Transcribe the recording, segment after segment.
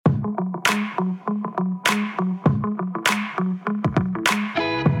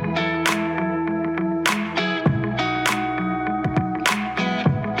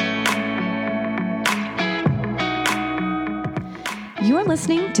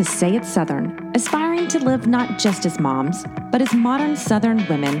listening to Say It Southern, aspiring to live not just as moms, but as modern Southern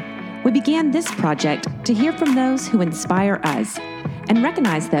women. We began this project to hear from those who inspire us and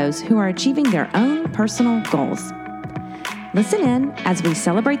recognize those who are achieving their own personal goals. Listen in as we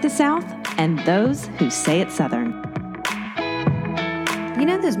celebrate the South and those who say it Southern. You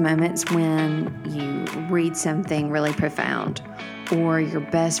know those moments when you read something really profound, or your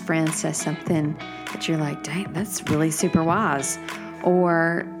best friend says something that you're like, dang, that's really super wise.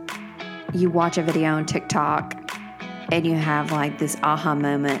 Or you watch a video on TikTok and you have like this aha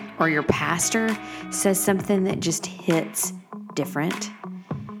moment, or your pastor says something that just hits different.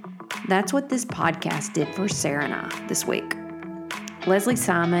 That's what this podcast did for Sarah and I this week. Leslie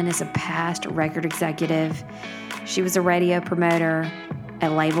Simon is a past record executive. She was a radio promoter, a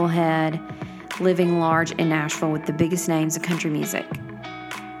label head, living large in Nashville with the biggest names of country music.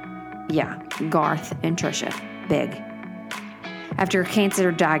 Yeah, Garth and Trisha, big. After a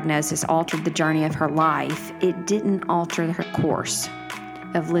cancer diagnosis altered the journey of her life, it didn't alter her course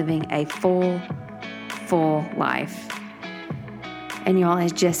of living a full life. And y'all, I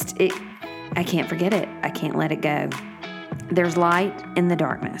can't forget it. I can't let it go. There's light in the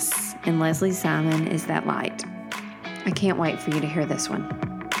darkness, and Leslie Simon is that light. I can't wait for you to hear this one.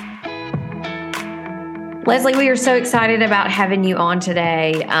 Leslie, we are so excited about having you on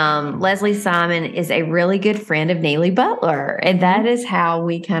today. Leslie Simon is a really good friend of Neely Butler, and that is how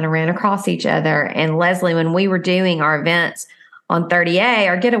we kind of ran across each other. And Leslie, when we were doing our events on 30A,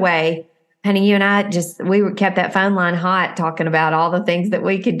 our getaway, honey, you and I kept that phone line hot talking about all the things that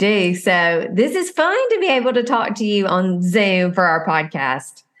we could do. So this is fun to be able to talk to you on Zoom for our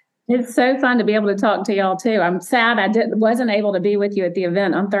podcast. It's so fun to be able to talk to y'all too. I'm sad I wasn't able to be with you at the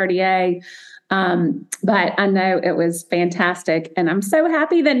event on 30A. But I know it was fantastic, and I'm so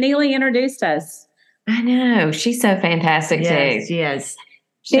happy that Neely introduced us. I know. She's so fantastic too. She is.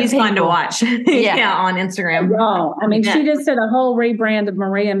 She's fun to watch. Yeah, on Instagram. Wow. I mean, she just did a whole rebrand of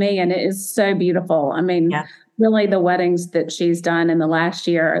Maria Me, and it is so beautiful. I mean, really the weddings that she's done in the last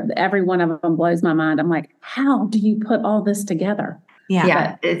year, every one of them blows my mind. I'm like, how do you put all this together?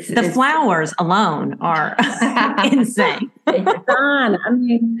 Yeah. It's flowers alone are insane. I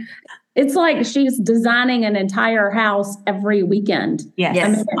mean, it's like she's designing an entire house every weekend. Yes. I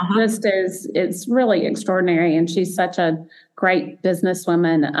mean, it's really extraordinary. And she's such a great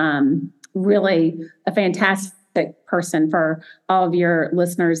businesswoman, really a fantastic person for all of your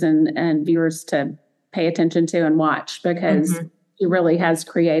listeners and viewers to pay attention to and watch, because she really has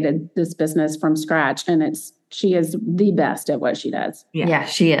created this business from scratch, and she is the best at what she does. Yeah,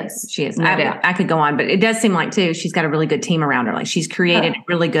 she is. She is. I could go on, but it does seem like too, she's got a really good team around her. Like she's created a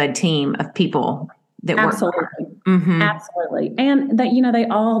really good team of people that work for her. Mm-hmm. Absolutely. And that, they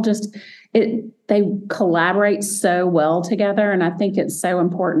all they collaborate so well together. And I think it's so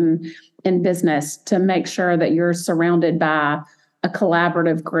important in business to make sure that you're surrounded by a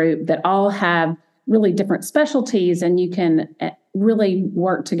collaborative group that all have really different specialties, and you can really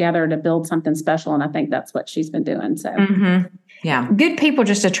work together to build something special. And I think that's what she's been doing. So, yeah, good people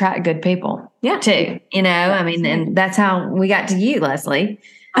just attract good people. Yeah, too. I mean, and that's how we got to you, Leslie.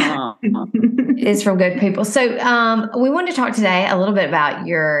 Is from good people. So, we want to talk today a little bit about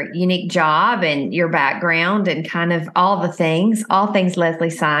your unique job and your background and kind of all things Leslie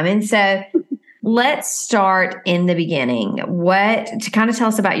Simon. So. Let's start in the beginning. To kind of tell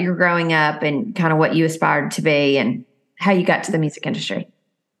us about your growing up and kind of what you aspired to be and how you got to the music industry.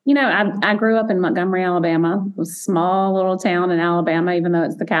 I grew up in Montgomery, Alabama, a small little town in Alabama, even though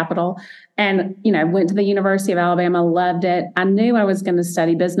it's the capital. And, went to the University of Alabama, loved it. I knew I was going to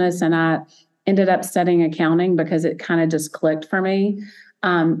study business, and I ended up studying accounting because it kind of just clicked for me.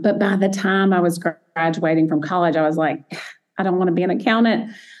 But by the time I was graduating from college, I was like, I don't want to be an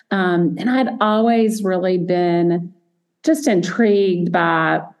accountant. And I'd always really been just intrigued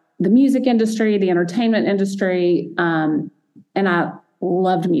by the music industry, the entertainment industry. And I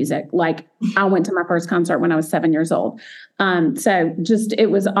loved music. Like I went to my first concert when I was 7 years old. So it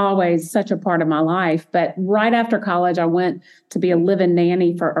was always such a part of my life. But right after college, I went to be a live-in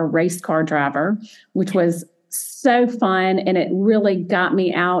nanny for a race car driver, which was so fun. And it really got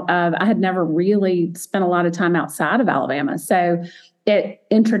me I had never really spent a lot of time outside of Alabama. So it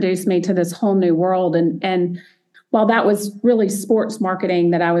introduced me to this whole new world. And while that was really sports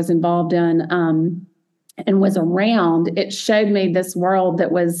marketing that I was involved in and was around, it showed me this world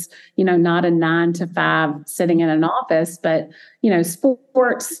that was, not a 9-to-5 sitting in an office, but,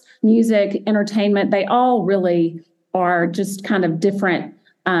 sports, music, entertainment, they all really are just kind of different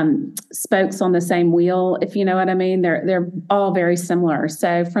spokes on the same wheel, if you know what I mean. They're all very similar.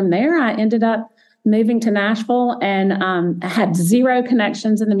 So from there, I ended up moving to Nashville, and I had zero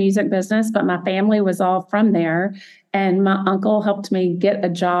connections in the music business, but my family was all from there. And my uncle helped me get a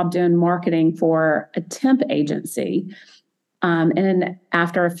job doing marketing for a temp agency. And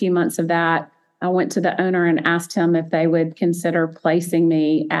after a few months of that, I went to the owner and asked him if they would consider placing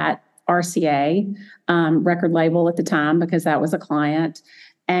me at RCA record label at the time, because that was a client.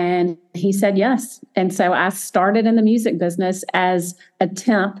 And he said yes. And so I started in the music business as a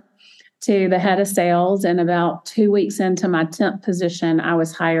temp to the head of sales. And about 2 weeks into my temp position, I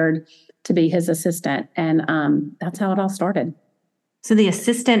was hired to be his assistant. And that's how it all started. So the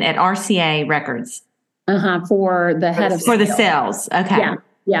assistant at RCA Records. For the head of sales. For the sales. Okay.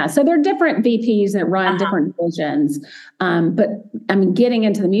 Yeah. So there are different VPs that run different divisions. But I mean, getting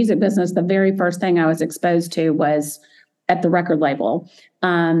into the music business, the very first thing I was exposed to was at the record label.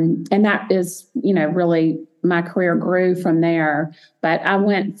 And that is, really my career grew from there. But I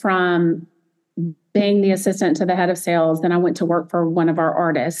went from being the assistant to the head of sales. Then I went to work for one of our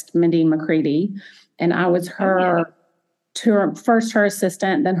artists, Mindy McCready. And I was her her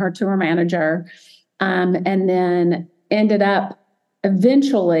assistant, then her tour manager. And then ended up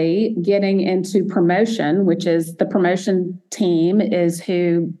eventually getting into promotion, which is the promotion team is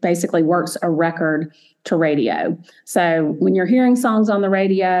who basically works a record to radio. So when you're hearing songs on the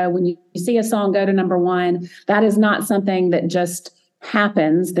radio, when you see a song go to number one, that is not something that just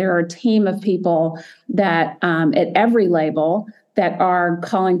happens. There are a team of people that at every label that are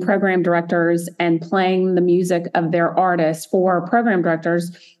calling program directors and playing the music of their artists for program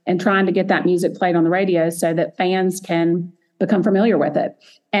directors and trying to get that music played on the radio so that fans can become familiar with it.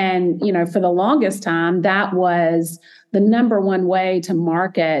 And, for the longest time, that was the number one way to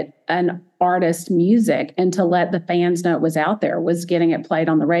market an artist's music and to let the fans know it was out there, was getting it played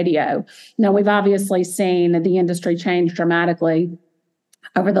on the radio. Now, we've obviously seen the industry change dramatically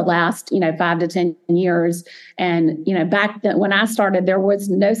over the last, 5 to 10 years. And, back then when I started, there was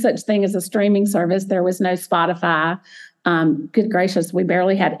no such thing as a streaming service. There was no Spotify. Good gracious, we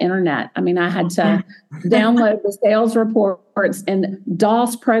barely had internet. I mean, I had to download the sales reports in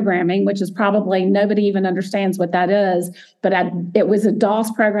DOS programming, which is probably nobody even understands what that is. But it was a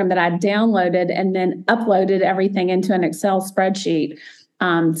DOS program that I downloaded and then uploaded everything into an Excel spreadsheet.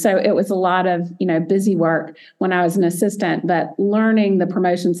 So it was a lot of, busy work when I was an assistant, but learning the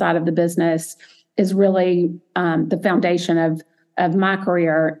promotion side of the business is really the foundation of my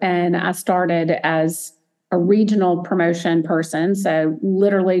career. And I started as a regional promotion person. So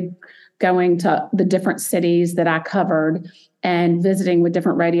literally going to the different cities that I covered and visiting with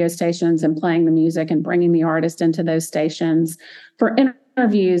different radio stations and playing the music and bringing the artist into those stations for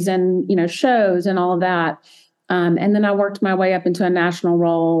interviews and, shows and all of that. And then I worked my way up into a national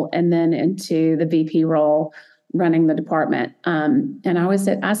role and then into the VP role running the department. And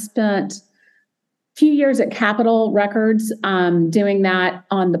I spent a few years at Capitol Records doing that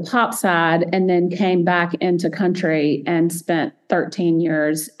on the pop side, and then came back into country and spent 13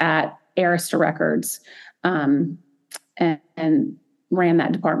 years at Arista Records and ran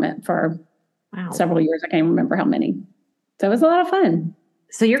that department for several years. I can't remember how many. So it was a lot of fun.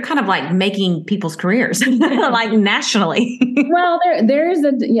 So you're kind of like making people's careers like nationally. Well, there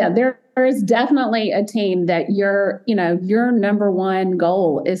is definitely a team that your number one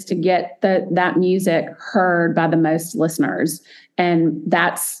goal is to get that music heard by the most listeners. And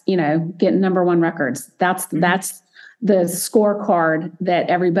that's, getting number one records. That's the scorecard that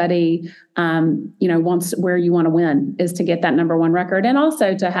everybody, wants, where you want to win is to get that number one record, and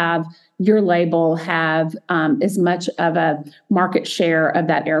also to have your label have as much of a market share of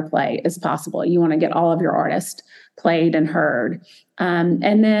that airplay as possible. You want to get all of your artists played and heard.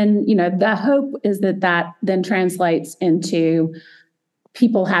 And then, the hope is that then translates into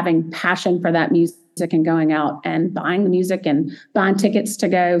people having passion for that music and going out and buying the music and buying tickets to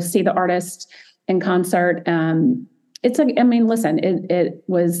go see the artist in concert. It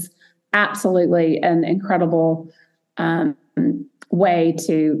was absolutely an incredible way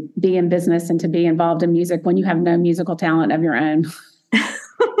to be in business and to be involved in music when you have no musical talent of your own.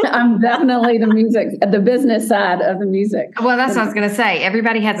 I'm definitely the business side of the music. Well, that's what I was going to say.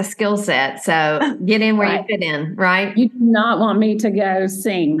 Everybody has a skill set. So get in where you fit in, right? You do not want me to go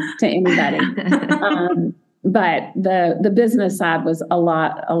sing to anybody. But the business side was a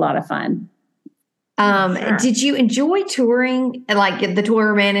lot of fun. Sure. Did you enjoy touring, like the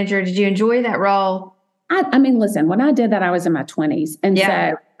tour manager? Did you enjoy that role? I mean, listen, when I did that, I was in my 20s. And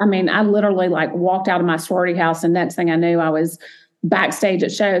so, I literally walked out of my sorority house, and next thing I knew, I was backstage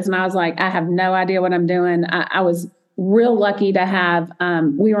at shows, and I was like, I have no idea what I'm doing. I was real lucky to have,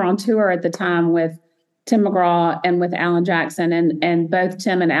 we were on tour at the time with Tim McGraw and with Alan Jackson, and both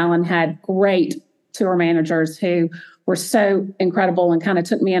Tim and Alan had great tour managers who were so incredible and kind of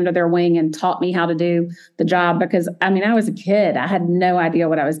took me under their wing and taught me how to do the job because, I mean, I was a kid. I had no idea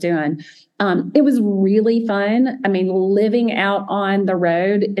what I was doing. It was really fun. I mean, living out on the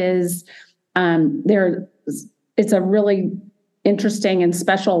road is it's a really interesting and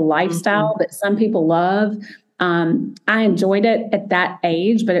special lifestyle that some people love. I enjoyed it at that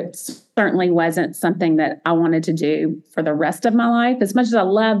age, but it certainly wasn't something that I wanted to do for the rest of my life. As much as I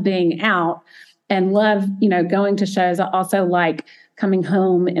love being out and love, going to shows, I also like coming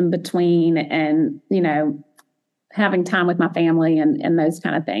home in between and, having time with my family and those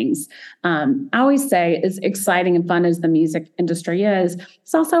kind of things. I always say as exciting and fun as the music industry is,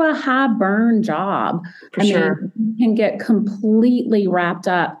 it's also a high burn job. For sure. You can get completely wrapped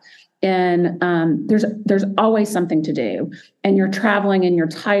up in, there's always something to do, and you're traveling and you're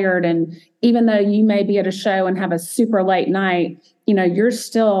tired. And even though you may be at a show and have a super late night, you're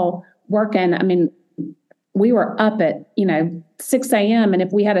still working. I mean, we were up at, 6 a.m. And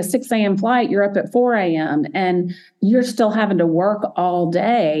if we had a 6 a.m. flight, you're up at 4 a.m. and you're still having to work all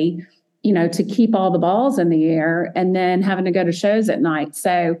day, to keep all the balls in the air and then having to go to shows at night.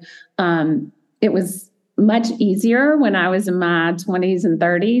 So it was much easier when I was in my 20s and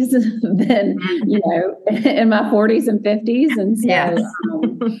 30s than, in my 40s and 50s. And so,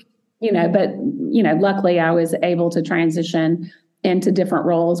 but, luckily I was able to transition into different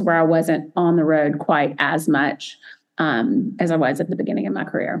roles where I wasn't on the road quite as much as I was at the beginning of my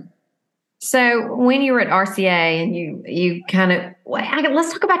career. So when you were at RCA and you kind of,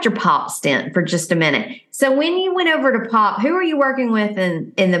 let's talk about your pop stint for just a minute. So when you went over to pop, who are you working with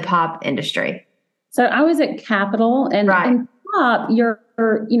in the pop industry? So I was at Capitol, and in pop, you're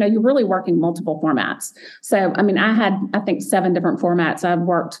really working multiple formats. So, I mean, I had, I think, 7 different formats. I've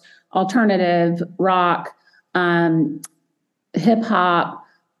worked alternative, rock, hip hop,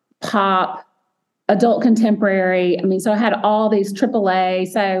 pop, adult contemporary. I mean, so I had all these AAA.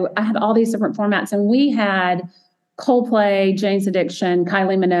 So I had all these different formats, and we had Coldplay, Jane's Addiction,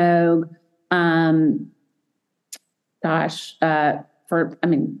 Kylie Minogue,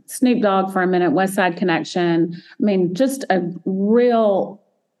 Snoop Dogg for a minute, West Side Connection. I mean, just a real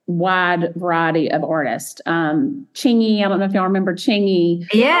wide variety of artists. Chingy, I don't know if y'all remember Chingy.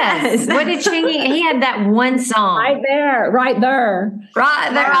 Yes. What did Chingy? He had that one song. Right there. Right there.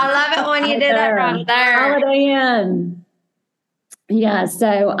 I love it when you did that right there. Holiday Inn. Yeah.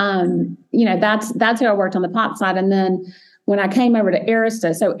 So, that's who I worked on the pop side. And then when I came over to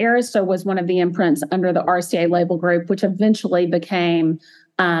Arista, so Arista was one of the imprints under the RCA label group, which eventually became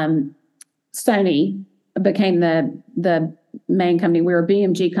Sony, became the main company. We were a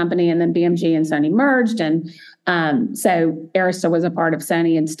BMG company, and then BMG and Sony merged. And so Arista was a part of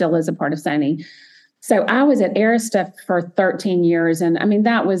Sony and still is a part of Sony. So I was at Arista for 13 years. And I mean,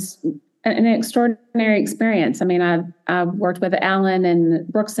 that was an extraordinary experience. I mean, I worked with Alan and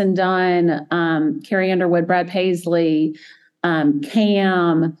Brooks and Dunn, Carrie Underwood, Brad Paisley,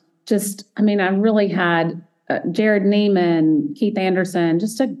 Cam, I really had Jared Neiman, Keith Anderson,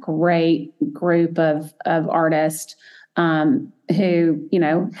 just a great group of artists who,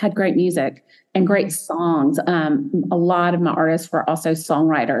 had great music and great songs. A lot of my artists were also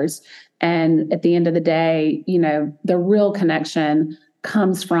songwriters. And at the end of the day, the real connection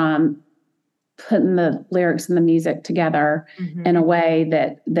comes from putting the lyrics and the music together in a way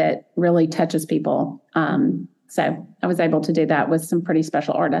that really touches people. So I was able to do that with some pretty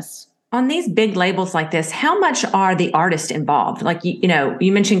special artists. On these big labels like this, how much are the artists involved? Like,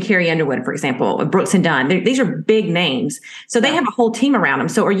 you mentioned Carrie Underwood, for example, Brooks and Dunn. These are big names. So they have a whole team around them.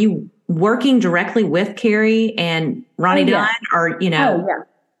 So are you working directly with Carrie and Ronnie Dunn? Or, Oh, yeah.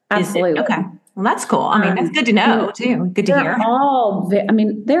 Absolutely. Okay. Well, that's cool. I mean, that's good to know, too. Good to hear.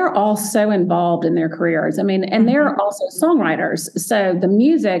 They're all so involved in their careers. I mean, and they're also songwriters. So the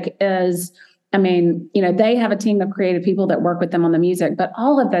music is... they have a team of creative people that work with them on the music, but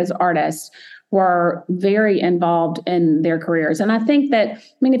all of those artists were very involved in their careers. And I think that,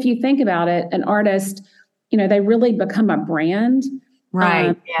 if you think about it, an artist, they really become a brand.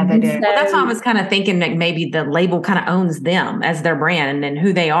 Right. Yeah, they do. So, well, that's why I was kind of thinking that maybe the label kind of owns them as their brand and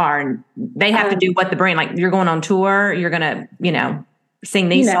who they are. And they have to do what the brand, like you're going on tour, you're going to, sing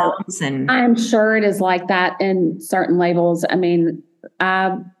these songs. And I'm sure it is like that in certain labels.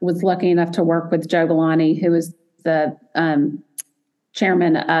 I was lucky enough to work with Joe Galante, who was the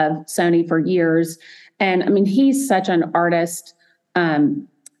chairman of Sony for years. And he's such an artist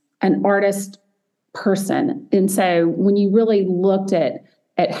person. And so when you really looked at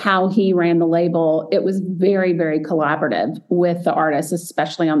how he ran the label, it was very, very collaborative with the artists,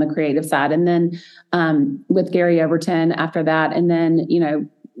 especially on the creative side. And then with Gary Overton after that, and then,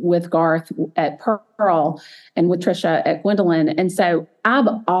 with Garth at Pearl and with Trisha at Gwendolyn. And so I've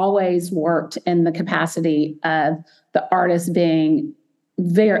always worked in the capacity of the artist being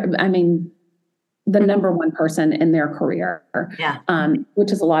the number one person in their career,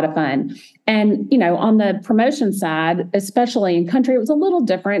 which is a lot of fun. And, on the promotion side, especially in country, it was a little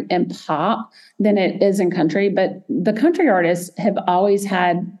different in pop than it is in country, but the country artists have always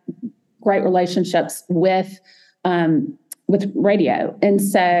had great relationships with radio. And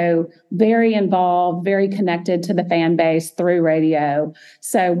so very involved, very connected to the fan base through radio.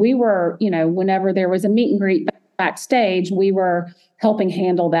 So we were, whenever there was a meet and greet backstage, we were helping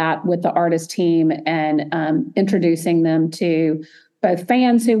handle that with the artist team and introducing them to both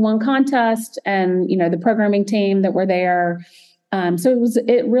fans who won contests and, the programming team that were there. So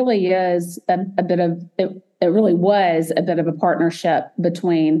it really was a bit of a partnership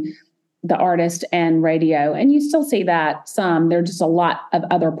between the artist and radio. And you still see that some. There are just a lot of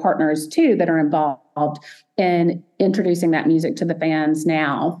other partners too that are involved in introducing that music to the fans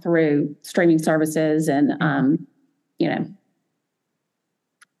now through streaming services and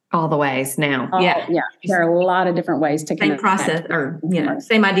all the ways now. There are a lot of different ways to same process or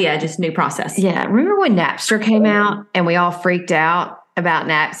same idea, just new process. Yeah. Remember when Napster came out and we all freaked out about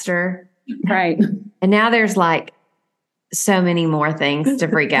Napster? Right. And now there's like so many more things to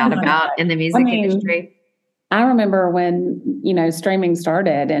freak out about in the music industry. I remember when, streaming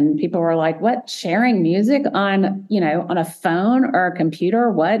started and people were like, what, sharing music on a phone or a computer?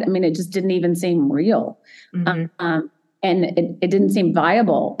 What? I mean, it just didn't even seem real. Mm-hmm. And it didn't seem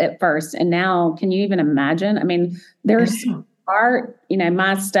viable at first. And now, can you even imagine? I mean,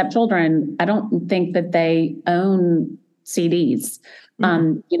 my stepchildren, I don't think that they own CDs.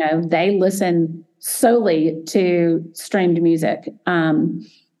 Mm-hmm. They listen solely to streamed music.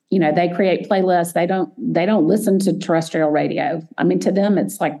 They create playlists. They don't listen to terrestrial radio. I mean, to them,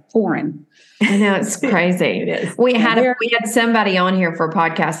 it's like foreign. I know, it's crazy. It is. We had somebody on here for a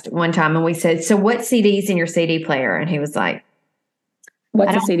podcast one time, and we said, "So, what CD's in your CD player?" And he was like,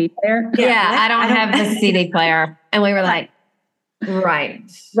 "What's a CD player?" Yeah, I don't have the CD player. And we were like, "Right.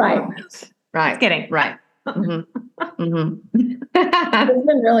 Kidding, right." Mm-hmm. Mm-hmm. It's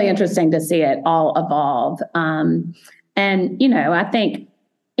been really interesting to see it all evolve. And I think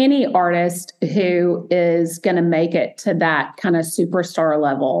any artist who is going to make it to that kind of superstar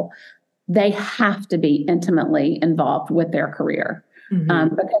level, they have to be intimately involved with their career.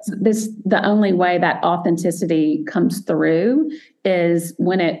 Mm-hmm. Because the only way that authenticity comes through is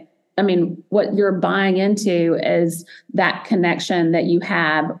what you're buying into is that connection that you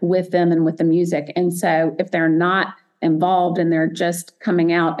have with them and with the music. And so if they're not involved and they're just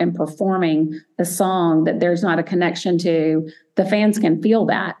coming out and performing the song that there's not a connection to, the fans can feel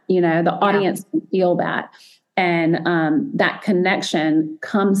that, the audience can feel that. And that connection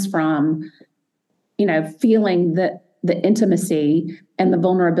comes from, feeling the intimacy and the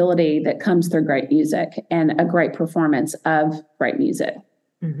vulnerability that comes through great music and a great performance of great music,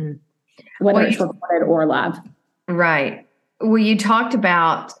 mm-hmm. whether it's recorded or live. Right. Well,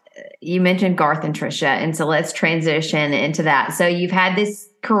 you mentioned Garth and Trisha, and so let's transition into that. So you've had this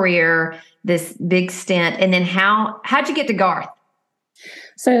career, this big stint, and then how'd you get to Garth?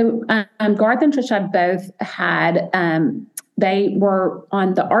 So Garth and Trisha both had, they were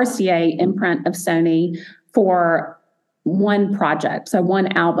on the RCA imprint of Sony for one project. So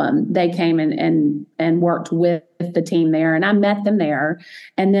one album, they came in and worked with the team there, and I met them there.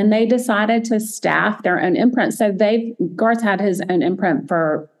 And then they decided to staff their own imprint. So Garth had his own imprint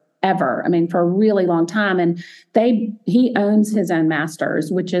for a really long time. And he owns his own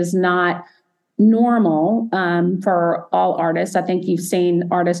masters, which is not normal for all artists. I think you've seen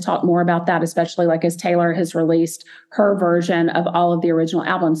artists talk more about that, especially like as Taylor has released her version of all of the original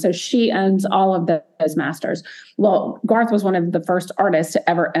albums. So she owns all of those masters. Well, Garth was one of the first artists to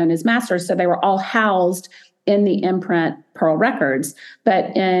ever own his masters. So they were all housed in the imprint Pearl Records.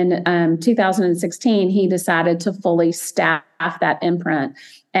 But in 2016, he decided to fully staff that imprint.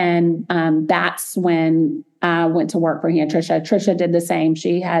 And that's when I went to work for he and Trisha. Trisha did the same.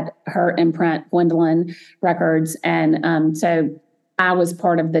 She had her imprint, Gwendolyn Records. And so I was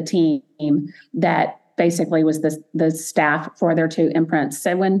part of the team that basically was the staff for their two imprints.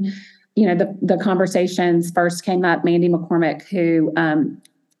 So when, the conversations first came up, Mandy McCormick, who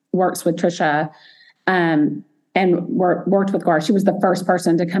works with Trisha, and worked with Garth. She was the first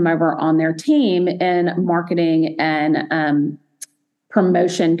person to come over on their team in marketing and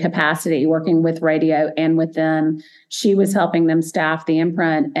promotion capacity, working with radio and with them. She was helping them staff the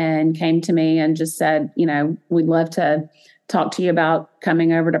imprint and came to me and just said, we'd love to talk to you about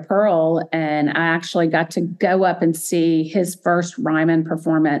coming over to Pearl. And I actually got to go up and see his first Ryman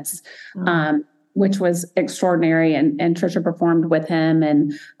performance, which was extraordinary. And Trisha performed with him.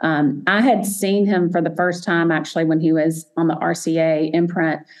 And I had seen him for the first time, actually, when he was on the RCA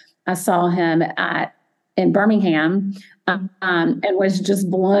imprint. I saw him in Birmingham and was just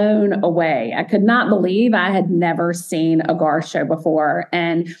blown away. I could not believe I had never seen a Garth show before.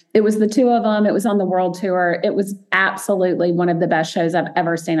 And it was the two of them. It was on the world tour. It was absolutely one of the best shows I've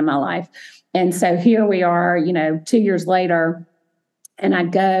ever seen in my life. And so here we are, 2 years later, and I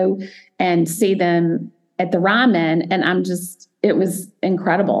go and see them at the Ryman, and it was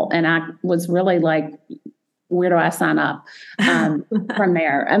incredible. And I was really like, where do I sign up from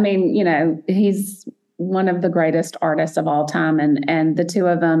there? I mean, he's one of the greatest artists of all time, and the two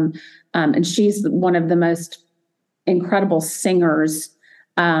of them, and she's one of the most incredible singers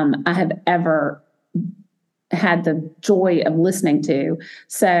I have ever had the joy of listening to.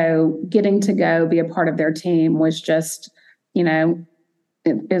 So getting to go be a part of their team was just,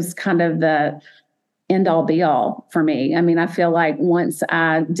 it is kind of the end all be all for me. I mean, I feel like once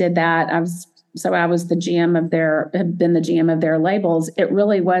I did that, I was the GM had been the GM of their labels. It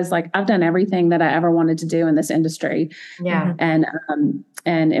really was like, I've done everything that I ever wanted to do in this industry. Yeah. And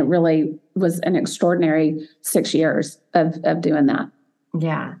it really was an extraordinary 6 years of doing that.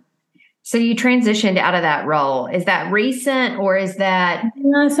 Yeah. So you transitioned out of that role. Is that recent or is that?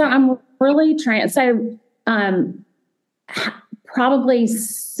 So I'm really probably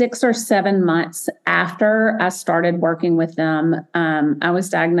 6 or 7 months after I started working with them, I was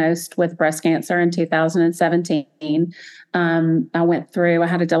diagnosed with breast cancer in 2017. I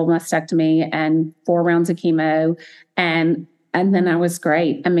had a double mastectomy and 4 rounds of chemo, and then I was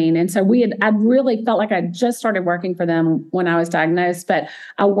great. I mean, and so I really felt like I just started working for them when I was diagnosed, but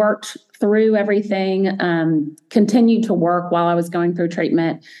I worked through everything, continued to work while I was going through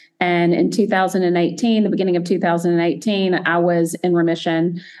treatment. And in 2018, the beginning of 2018, I was in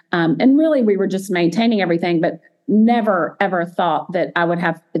remission. And really, we were just maintaining everything, but never, ever thought that I would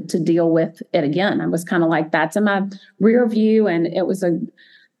have to deal with it again. I was kind of like, that's in my rear view. And it was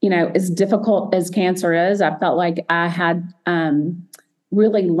as difficult as cancer is, I felt like I had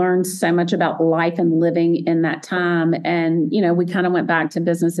really learned so much about life and living in that time. And, we kind of went back to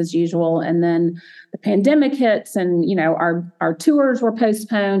business as usual. And then the pandemic hits and, our tours were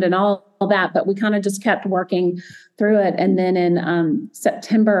postponed and all that, but we kind of just kept working through it. And then in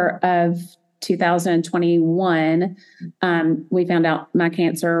September of 2021, we found out my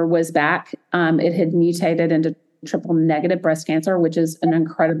cancer was back. It had mutated into triple negative breast cancer, which is an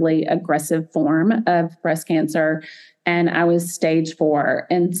incredibly aggressive form of breast cancer. And I was stage 4.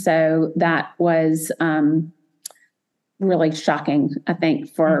 And so that was really shocking, I think,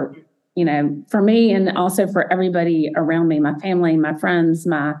 for me and also for everybody around me, my family, my friends,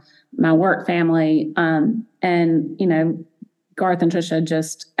 my work family. And, Garth and Trisha,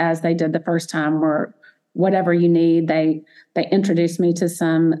 just as they did the first time, were whatever you need. They introduced me to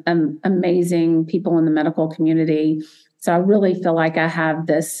some amazing people in the medical community. So I really feel like I have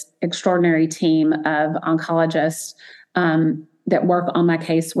this extraordinary team of oncologists that work on my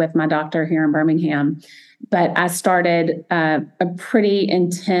case with my doctor here in Birmingham. But I started a pretty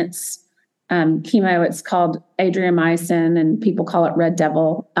intense chemo. It's called adriamycin, and people call it Red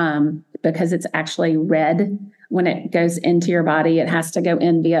Devil because it's actually red when it goes into your body. It has to go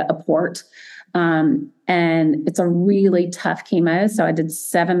in via a port. And it's a really tough chemo. So I did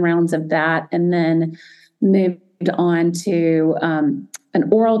 7 rounds of that and then moved on to an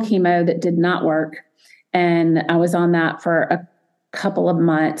oral chemo that did not work. And I was on that for a couple of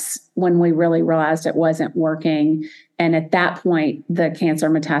months when we really realized it wasn't working. And at that point, the cancer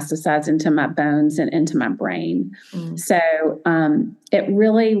metastasized into my bones and into my brain. So it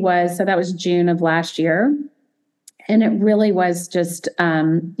really was, so that was June of last year. And it really was just,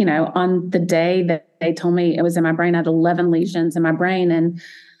 on the day that they told me it was in my brain, I had 11 lesions in my brain.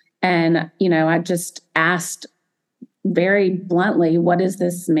 And I just asked very bluntly, what does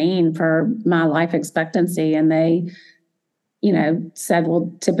this mean for my life expectancy? And they, said,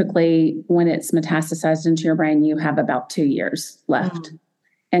 well, typically when it's metastasized into your brain, you have about 2 years left.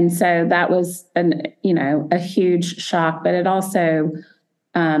 And so that was a huge shock, but it also,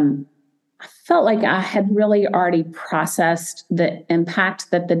 I felt like I had really already processed the impact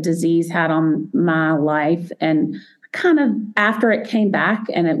that the disease had on my life. And kind of after it came back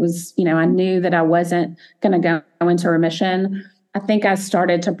and it was, I knew that I wasn't going to go into remission, I think I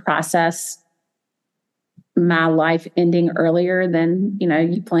started to process my life ending earlier than,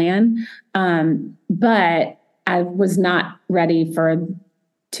 you plan. But I was not ready for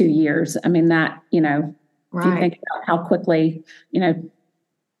 2 years. I mean, that, if you think about how quickly,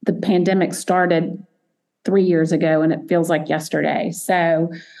 the pandemic started 3 years ago and it feels like yesterday.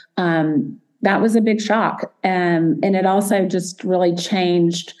 So that was a big shock. And it also just really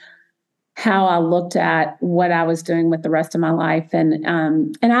changed how I looked at what I was doing with the rest of my life. And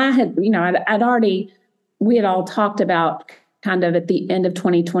I had, I'd already, we had all talked about kind of at the end of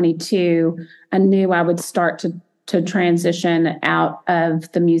 2022, I knew I would start to transition out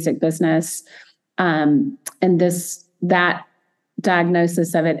of the music business. And that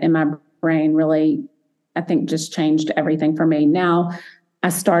diagnosis of it in my brain really, I think, just changed everything for me. Now, I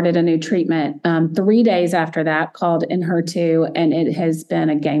started a new treatment 3 days after that called Enhertu, and it has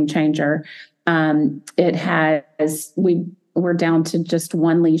been a game changer. We're down to just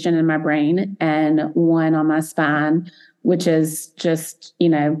one lesion in my brain and one on my spine, which is just,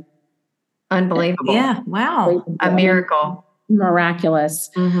 unbelievable. Yeah. Wow. A miracle. Miraculous.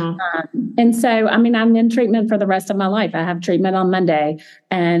 And so, I'm in treatment for the rest of my life. I have treatment on Monday,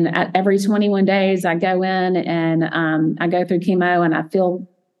 and every 21 days I go in and I go through chemo, and I feel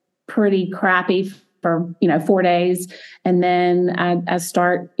pretty crappy for 4 days, and then I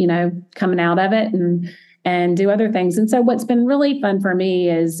start coming out of it and do other things. And so what's been really fun for me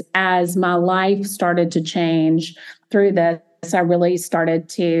is, as my life started to change through this, I really started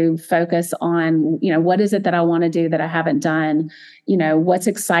to focus on, what is it that I want to do that I haven't done? What's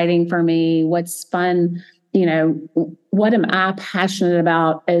exciting for me? What's fun? What am I passionate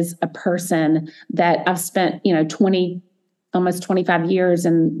about as a person that I've spent, almost 25 years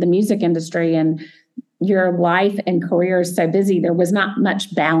in the music industry, and your life and career is so busy. There was not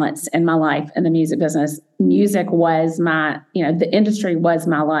much balance in my life in the music business. Music was my, the industry was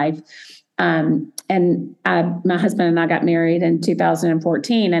my life. My husband and I got married in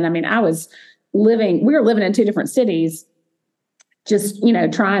 2014. And we were living in two different cities, just,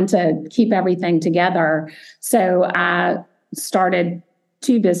 trying to keep everything together. So I started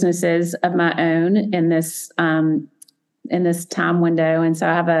two businesses of my own in this time window. And so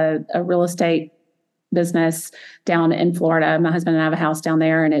I have a real estate business down in Florida. My husband and I have a house down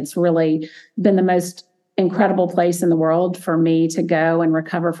there, and it's really been the most incredible place in the world for me to go and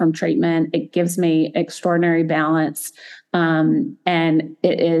recover from treatment. It gives me extraordinary balance. And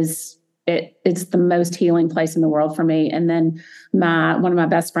it's the most healing place in the world for me. And then one of my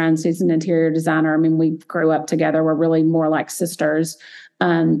best friends, who's an interior designer, we grew up together. We're really more like sisters.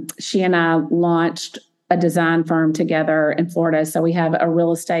 She and I launched a design firm together in Florida. So we have a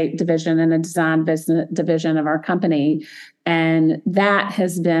real estate division and a design business division of our company. And that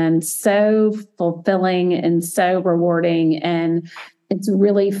has been so fulfilling and so rewarding. And it's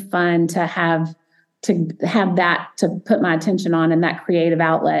really fun to have that to put my attention on, and that creative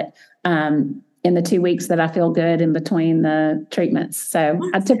outlet in the 2 weeks that I feel good in between the treatments. So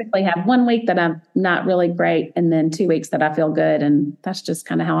I typically have 1 week that I'm not really great, and then 2 weeks that I feel good. And that's just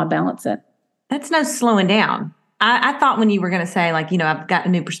kind of how I balance it. That's no slowing down. I thought when you were going to say, I've got a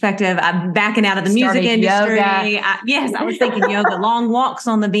new perspective, I'm backing out of the music industry. I was thinking yoga, long walks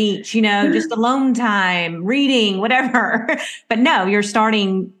on the beach, just alone time, reading, whatever. But no, you're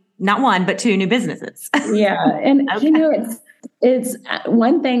starting not one, but two new businesses. Yeah. And, it's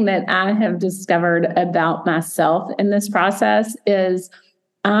one thing that I have discovered about myself in this process is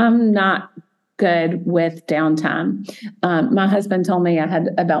I'm not good with downtime. My husband told me I had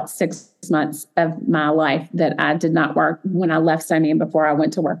about 6 months of my life that I did not work when I left Sony and before I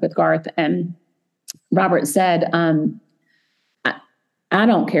went to work with Garth. And Robert said, I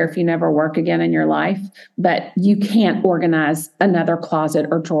don't care if you never work again in your life, but you can't organize another closet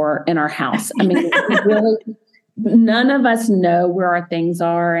or drawer in our house. Really, none of us know where our things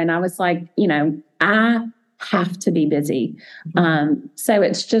are. And I was like, I have to be busy. So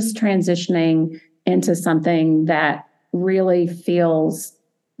it's just transitioning into something that really feels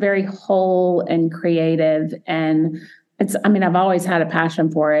very whole and creative. And I've always had a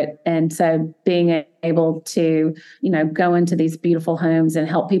passion for it. And so being able to, go into these beautiful homes and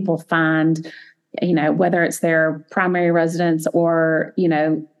help people find, whether it's their primary residence or,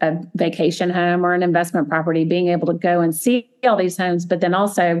 a vacation home or an investment property, being able to go and see all these homes, but then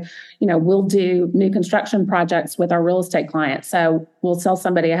also, we'll do new construction projects with our real estate clients. So we'll sell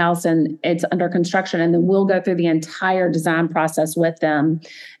somebody a house and it's under construction, and then we'll go through the entire design process with them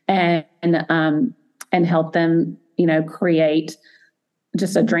and help them, create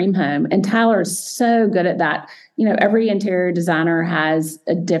just a dream home. And Tyler's so good at that. Every interior designer has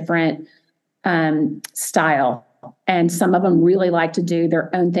a different style. And some of them really like to do their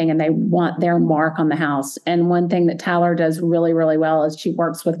own thing and they want their mark on the house. And one thing that Tyler does really, really well is she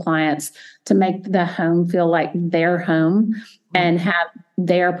works with clients to make the home feel like their home and have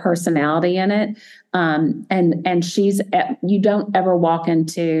their personality in it. And you don't ever walk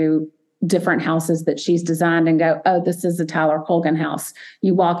into different houses that she's designed and go, oh, this is a Tyler Colgan house.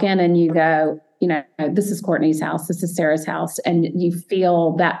 You walk in and you go, this is Courtney's house. This is Sarah's house. And you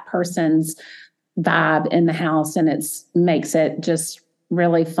feel that person's vibe in the house, and it makes it just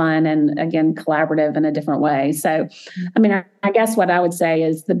really fun and, again, collaborative in a different way. So, I mean, I guess what I would say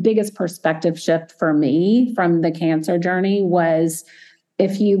is the biggest perspective shift for me from the cancer journey was,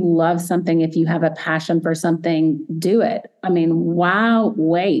 if you love something, if you have a passion for something, do it. I mean, why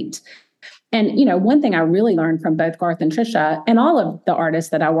wait? And, one thing I really learned from both Garth and Trisha and all of the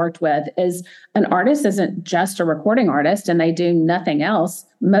artists that I worked with is an artist isn't just a recording artist and they do nothing else.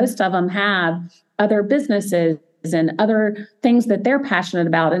 Most of them have other businesses and other things that they're passionate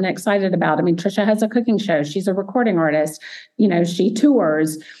about and excited about. I mean, Trisha has a cooking show. She's a recording artist. She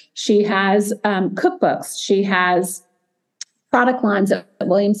tours. She has cookbooks. She has product lines at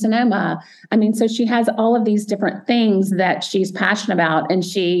Williams-Sonoma. I mean, so she has all of these different things that she's passionate about, and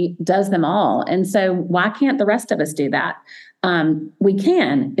she does them all. And so why can't the rest of us do that? We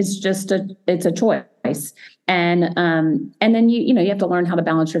can. It's just it's a choice. And then you have to learn how to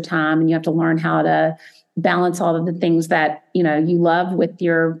balance your time, and you have to learn how to balance all of the things that, you love with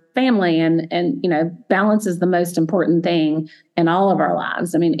your family. And balance is the most important thing in all of our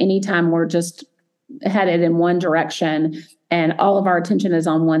lives. I mean, anytime we're just headed in one direction and all of our attention is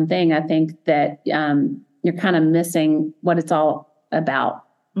on one thing, I think that you're kind of missing what it's all about.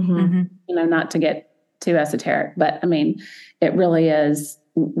 Mm-hmm. Not to get too esoteric, but I mean, it really is,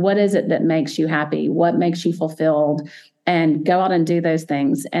 what is it that makes you happy? What makes you fulfilled? And go out and do those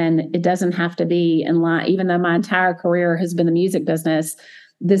things. And it doesn't have to be in line, even though my entire career has been the music business.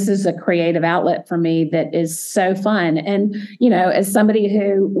 This is a creative outlet for me that is so fun. And, as somebody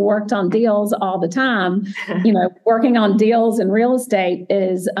who worked on deals all the time, working on deals in real estate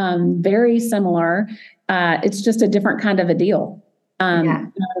is very similar. It's just a different kind of a deal. You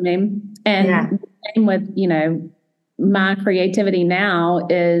know what I mean? And same with, my creativity now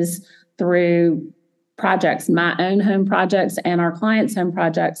is through projects, my own home projects and our clients' home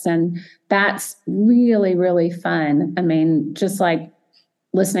projects. And that's really, really fun. I mean, just like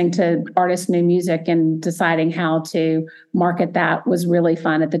listening to artists' new music and deciding how to market that was really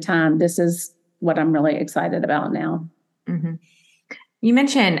fun at the time. This is what I'm really excited about now. Mm-hmm. You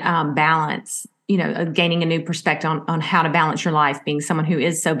mentioned balance, gaining a new perspective on how to balance your life, being someone who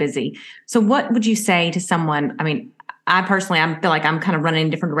is so busy. So what would you say to someone? I mean, I feel like I'm kind of running in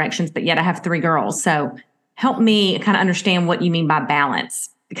different directions, but yet I have 3 girls. So help me kind of understand what you mean by balance,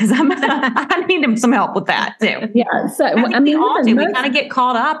 because I need some help with that too. Yeah. So I mean, we kind of get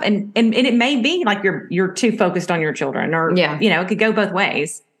caught up and it may be like you're too focused on your children, or, it could go both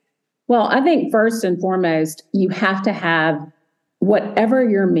ways. Well, I think first and foremost, you have to have whatever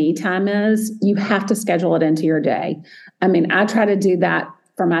your me time is, you have to schedule it into your day. I mean, I try to do that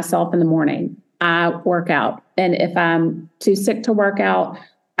for myself in the morning. I work out. And if I'm too sick to work out,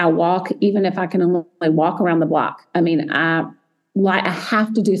 I walk, even if I can only walk around the block. I mean, I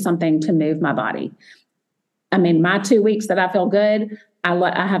have to do something to move my body. I mean, my 2 weeks that I feel good,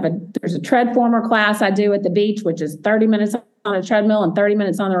 there's a tread former class I do at the beach, which is 30 minutes on a treadmill and 30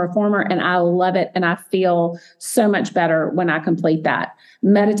 minutes on the reformer. And I love it. And I feel so much better when I complete that.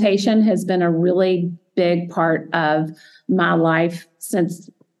 Meditation has been a really big part of my life since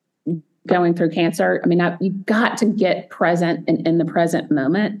going through cancer. I mean, you've got to get present and in the present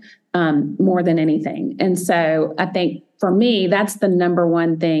moment more than anything. And so I think for me, that's the number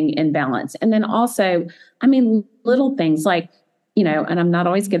one thing in balance. And then also, I mean, little things like, and I'm not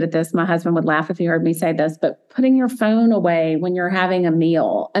always good at this. My husband would laugh if he heard me say this, but putting your phone away when you're having a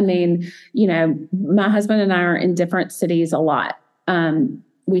meal. I mean, my husband and I are in different cities a lot.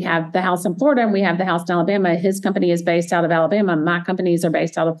 We have the house in Florida and we have the house in Alabama. His company is based out of Alabama. My companies are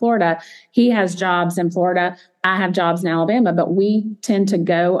based out of Florida. He has jobs in Florida. I have jobs in Alabama, but we tend to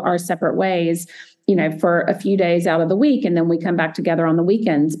go our separate ways, for a few days out of the week. And then we come back together on the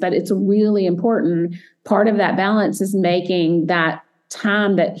weekends. But it's really important. Part of that balance is making that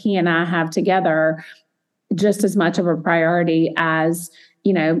time that he and I have together just as much of a priority as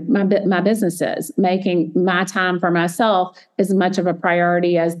my business is. Making my time for myself as much of a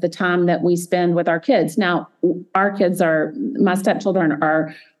priority as the time that we spend with our kids. Now, my stepchildren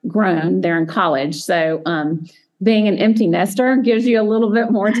are grown, they're in college. So being an empty nester gives you a little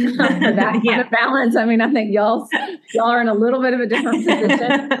bit more time for that kind of balance. I mean, I think y'all are in a little bit of a different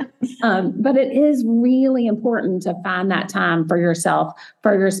position. But it is really important to find that time for yourself,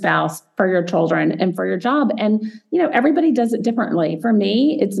 for your spouse, for your children, and for your job. And, everybody does it differently. For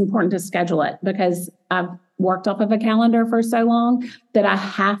me, it's important to schedule it because I've worked off of a calendar for so long that I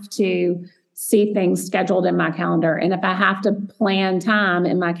have to see things scheduled in my calendar. And if I have to plan time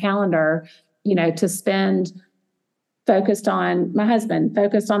in my calendar, to spend focused on my husband,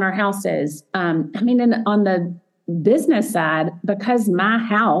 focused on our houses. And on the business side, because my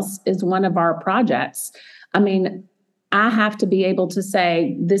house is one of our projects, I have to be able to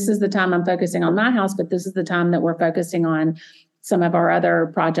say, this is the time I'm focusing on my house, but this is the time that we're focusing on some of our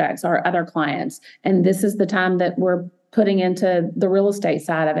other projects, our other clients. And this is the time that we're putting into the real estate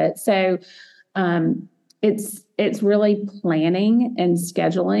side of it. So it's really planning and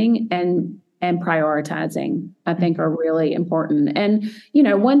scheduling and prioritizing, I think, are really important. And,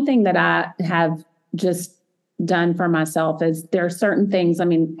 one thing that I have just done for myself is there are certain things,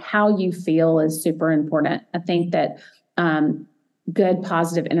 how you feel is super important. I think that good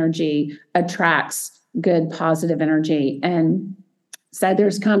positive energy attracts good positive energy. And so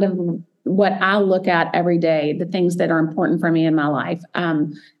there's kind of what I look at every day, the things that are important for me in my life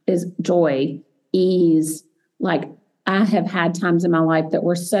is joy, ease. Like, I have had times in my life that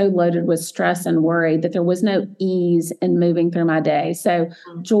were so loaded with stress and worry that there was no ease in moving through my day. So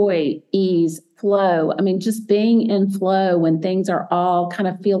joy, ease, flow. Just being in flow when things are all kind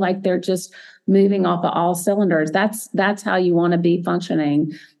of feel like they're just moving off of all cylinders. That's how you want to be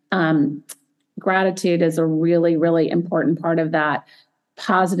functioning. Gratitude is a really, really important part of that.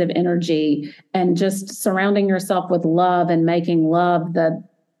 Positive energy and just surrounding yourself with love and making love the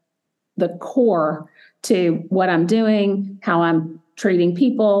core to what I'm doing, how I'm treating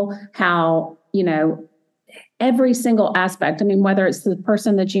people, how, every single aspect. Whether it's the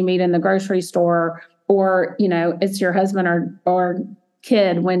person that you meet in the grocery store or, it's your husband or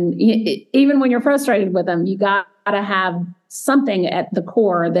kid, even when you're frustrated with them, you got to have something at the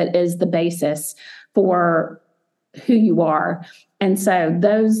core that is the basis for who you are. And so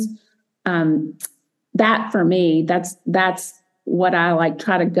that for me, that's what I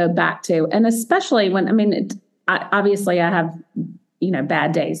try to go back to. And especially when, obviously I have,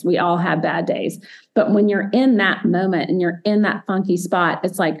 bad days. We all have bad days. But when you're in that moment and you're in that funky spot,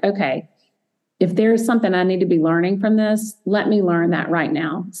 it's like, okay, if there's something I need to be learning from this, let me learn that right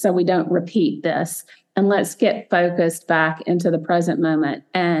now so we don't repeat this. And let's get focused back into the present moment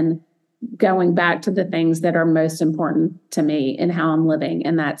and going back to the things that are most important to me and how I'm living.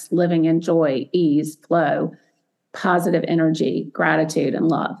 And that's living in joy, ease, flow, positive energy, gratitude, and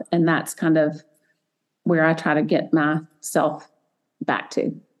love. And that's kind of where I try to get myself back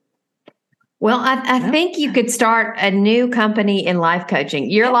to. Well, I think you could start a new company in life coaching.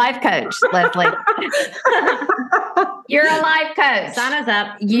 You're a life coach, Leslie. You're a life coach. Sign us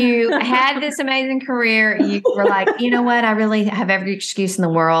up. You had this amazing career. You were like, you know what? I really have every excuse in the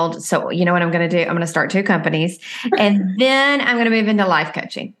world. So you know what I'm going to do? I'm going to start 2 companies. And then I'm going to move into life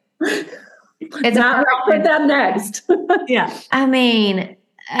coaching. It's I'll put that next. Yeah. I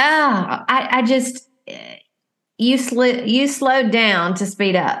just... You slowed down to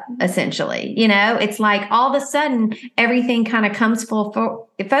speed up, essentially. It's like all of a sudden everything kind of comes full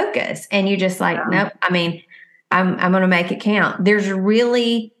focus, and you just like, nope. I'm going to make it count. There's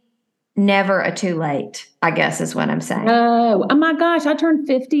really never a too late, I guess, is what I'm saying. Oh my gosh! I turned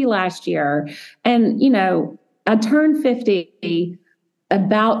 50 last year, and I turned 50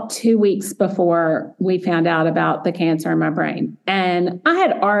 about 2 weeks before we found out about the cancer in my brain. And I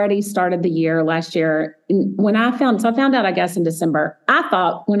had already started the year last year when I found out, I guess, in December. I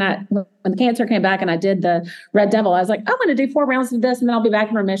thought when the cancer came back and I did the Red Devil, I was like, I'm going to do 4 rounds of this and then I'll be back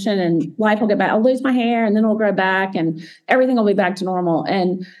in remission and life will get back. I'll lose my hair and then it'll grow back and everything will be back to normal.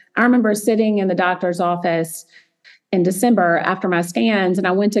 And I remember sitting in the doctor's office in December after my scans, and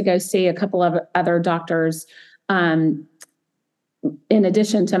I went to go see a couple of other doctors, in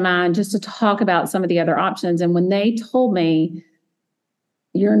addition to mine, just to talk about some of the other options. And when they told me,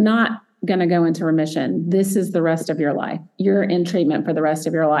 you're not going to go into remission, this is the rest of your life. You're in treatment for the rest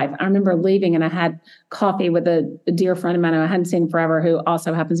of your life. I remember leaving and I had coffee with a dear friend of mine who I hadn't seen forever, who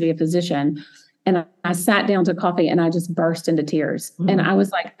also happens to be a physician. And I sat down to coffee and I just burst into tears. Mm-hmm. And I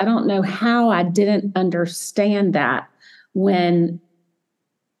was like, I don't know how I didn't understand that when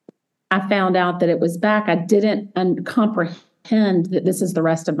I found out that it was back. I didn't comprehend that this is the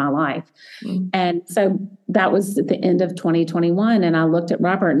rest of my life. Mm-hmm. And so that was at the end of 2021. And I looked at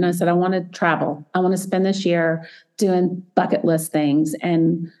Robert and I said, I want to travel. I want to spend this year doing bucket list things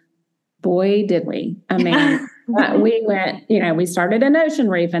and boy, did we. I mean, we went, we started in Ocean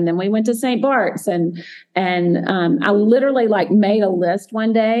Reef and then we went to St. Bart's and I literally like made a list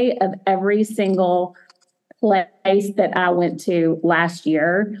one day of every single place that I went to last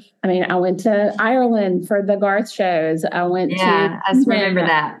year. I mean, I went to Ireland for the Garth shows. I went I remember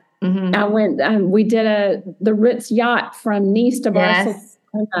that. Mm-hmm. I went, we did the Ritz yacht from Nice to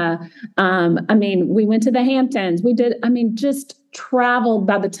Barcelona. I mean, we went to the Hamptons. We did, just traveled.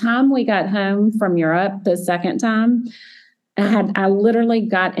 By the time we got home from Europe the second time, I literally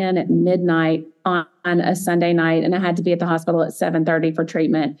got in at midnight on a Sunday night, and I had to be at the hospital at 7:30 for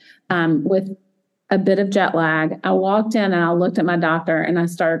treatment with a bit of jet lag. I walked in and I looked at my doctor and I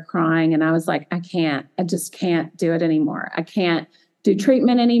started crying, and I was like, I just can't do it anymore. I can't do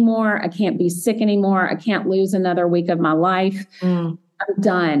treatment anymore. I can't be sick anymore. I can't lose another week of my life. I'm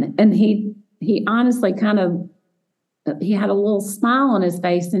done. And he honestly he had a little smile on his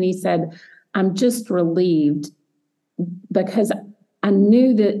face and he said, I'm just relieved because I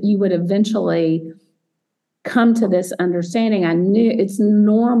knew that you would eventually come to this understanding. I knew it's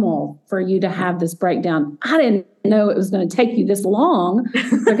normal for you to have this breakdown. I didn't know it was going to take you this long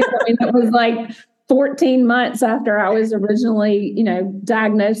because it was like 14 months after I was originally,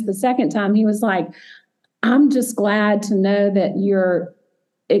 diagnosed the second time. He was like, I'm just glad to know that you're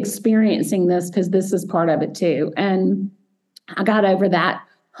experiencing this because this is part of it too. And I got over that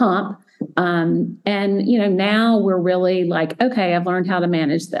hump. And, now we're really like, okay, I've learned how to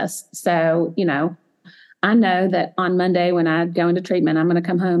manage this. So, I know that on Monday when I go into treatment, I'm going to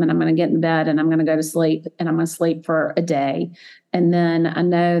come home and I'm going to get in bed and I'm going to go to sleep and I'm going to sleep for a day. And then I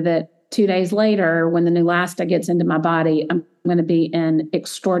know that 2 days later, when the Neulasta gets into my body, I'm going to be in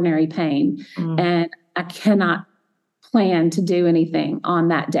extraordinary pain. And I cannot plan to do anything on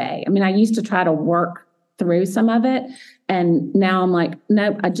that day. I mean, I used to try to work through some of it. And now I'm like,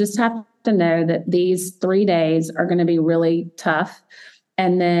 nope, I just have to know that these 3 days are going to be really tough.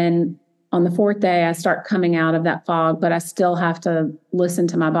 And then on the fourth day, I start coming out of that fog, but I still have to listen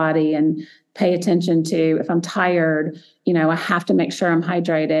to my body and pay attention to if I'm tired, I have to make sure I'm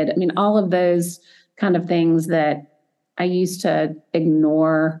hydrated. I mean, all of those kind of things that I used to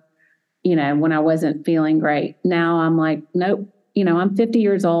ignore, when I wasn't feeling great. Now I'm like, nope, I'm 50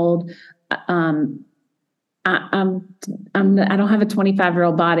 years old. I don't have a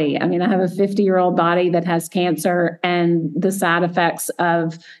 25-year-old body. I mean, I have a 50-year-old body that has cancer and the side effects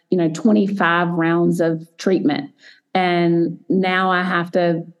of, 25 rounds of treatment. And now I have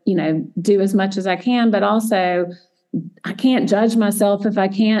to, do as much as I can, but also I can't judge myself if I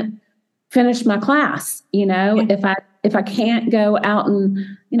can't finish my class, if I can't go out and,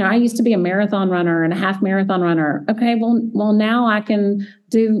 I used to be a marathon runner and a half marathon runner. Okay, well, now I can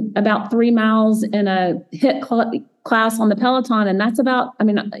do about 3 miles in a HIIT class on the Peloton. And that's about,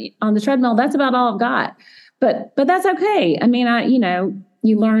 on the treadmill, that's about all I've got. But that's okay. I mean,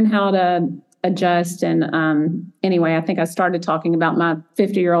 you learn how to adjust. And anyway, I think I started talking about my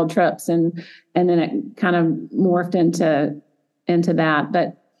 50-year-old trips and then it kind of morphed into that.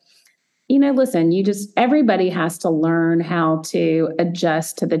 But listen, everybody has to learn how to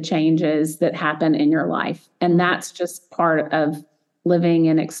adjust to the changes that happen in your life. And that's just part of living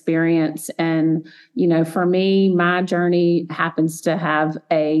and experience. And, for me, my journey happens to have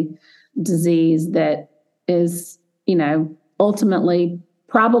a disease that is, ultimately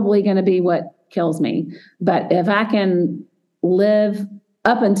probably going to be what kills me. But if I can live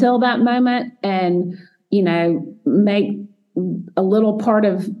up until that moment and, make a little part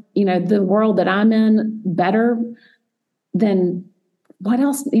of, the world that I'm in better, then what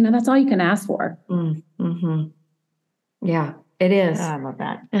else? That's all you can ask for. Mm-hmm. Yeah, it is. Oh, I love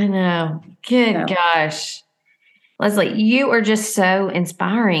that. I know. Good gosh. Leslie, you are just so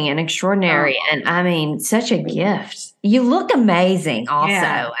inspiring and extraordinary. And such a gift. You look amazing also.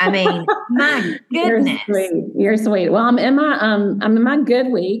 Yeah. My goodness. You're sweet. Well, I'm in my good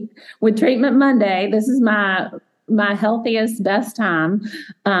week with Treatment Monday. This is my healthiest, best time.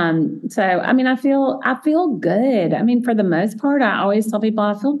 So, I feel good. For the most part, I always tell people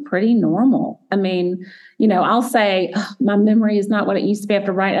I feel pretty normal. I'll say my memory is not what it used to be. I have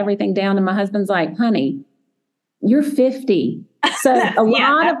to write everything down. And my husband's like, honey, you're 50. So a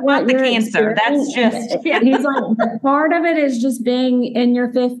lot of what you're cancer, that's just, he's like, part of it is just being in your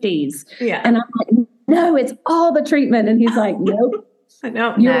 50s. Yeah. And I'm like, no, it's all the treatment. And he's like, nope.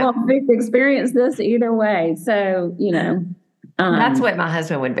 You'll experience this either way. So, that's what my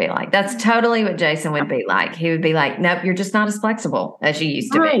husband would be like. That's totally what Jason would be like. He would be like, nope, you're just not as flexible as you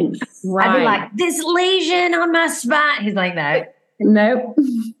used to be. Right. I'd be like, this lesion on my spine. He's like, no.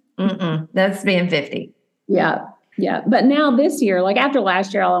 Nope. That's being 50. Yeah. Yeah. But now this year, like after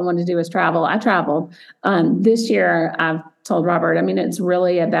last year, all I wanted to do was travel. I traveled. This year, I've told Robert, I mean, it's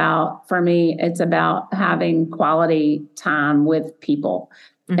really about, for me, it's about having quality time with people.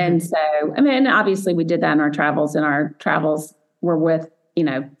 Mm-hmm. And so, I mean, obviously we did that in our travels, and our travels were with,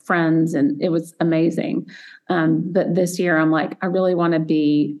 friends, and it was amazing. But this year I'm like, I really want to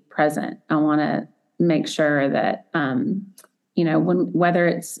be present. I want to make sure that, whether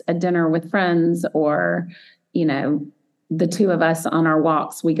it's a dinner with friends or, the two of us on our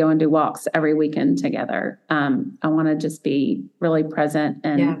walks, we go and do walks every weekend together. I want to just be really present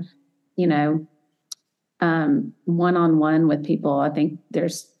and, one-on-one with people. I think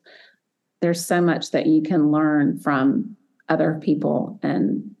there's so much that you can learn from other people,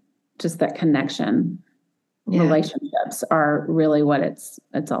 and just that connection. Yeah. Relationships are really what it's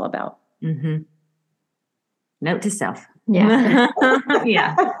all about. Mm-hmm. Note to self. Yeah.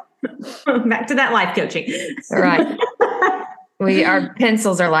 Yeah. Back to that life coaching. Right. Our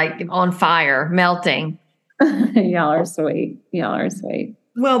pencils are like on fire, melting. Y'all are sweet.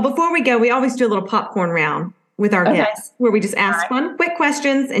 Well, before we go, we always do a little popcorn round with our guests, where we just ask fun, quick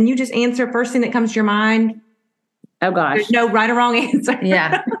questions, and you just answer first thing that comes to your mind. Oh gosh. There's no right or wrong answer.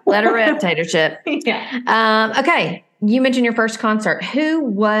 Yeah. Let her rip, Tater Chip. Yeah. Okay. You mentioned your first concert. Who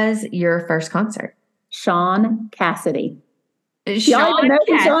was your first concert? Shaun Cassidy. Y'all even know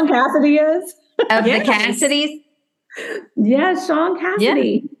who Shaun Cassidy is? Of the Cassidys? Yeah, Shaun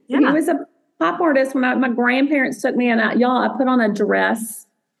Cassidy. Yeah. He was a pop artist when my grandparents took me, and I put on a dress.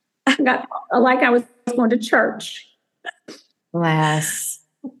 Got like I was going to church. Bless.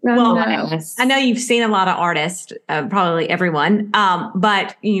 Well, I know you've seen a lot of artists, probably everyone,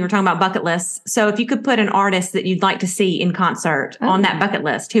 but you were talking about bucket lists. So if you could put an artist that you'd like to see in concert on that bucket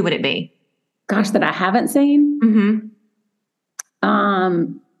list, who would it be? Gosh, that I haven't seen? Mm-hmm.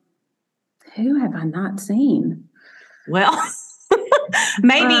 Who have I not seen? Well,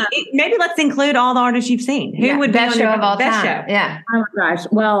 maybe let's include all the artists you've seen. Who would be best show of all time? Show? Yeah. Oh my gosh.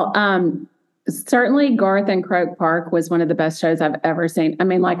 Well, certainly Garth and Croke Park was one of the best shows I've ever seen. I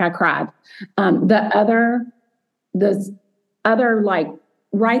mean, like I cried. The other like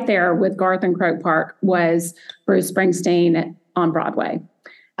right there with Garth and Croke Park was Bruce Springsteen on Broadway.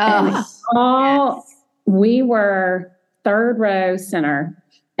 We were third row center,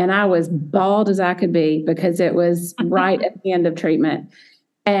 and I was bald as I could be because it was right at the end of treatment.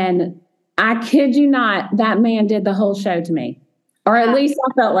 And I kid you not, that man did the whole show to me. Or at least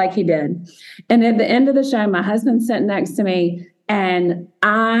I felt like he did. And at the end of the show, my husband sat next to me, and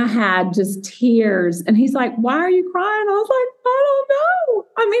I had just tears. And he's like, "Why are you crying?" I was like, "I don't know."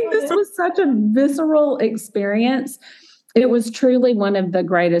 I mean, this was such a visceral experience. It was truly one of the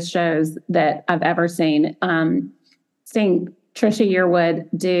greatest shows that I've ever seen. Seeing Trisha Yearwood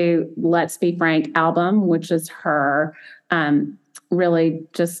do Let's Be Frank album, which is her really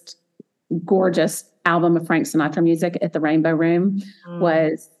just gorgeous album of Frank Sinatra music at the Rainbow Room,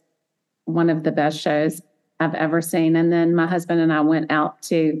 was one of the best shows I've ever seen. And then my husband and I went out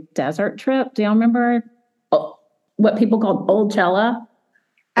to Desert Trip. Do y'all remember what people called Old Cella?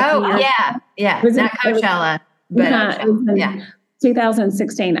 Oh, yeah. Yeah. Not Coachella. But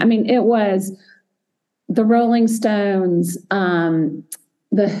 2016. I mean, it was the Rolling Stones,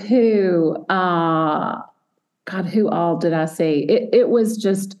 the Who, God, who all did I see? It was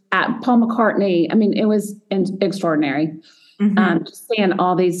just Paul McCartney. I mean, it was extraordinary. Mm-hmm. Just seeing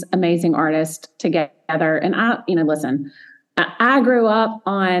all these amazing artists together. And listen, I grew up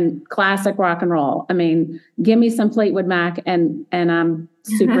on classic rock and roll. I mean, give me some Fleetwood Mac and I'm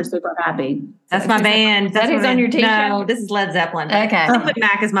super, super happy. That's my band. That is on your t-shirt? No, this is Led Zeppelin. Okay. Fleetwood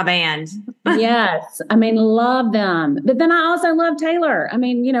Mac is my band. Yes. I mean, love them. But then I also love Taylor. I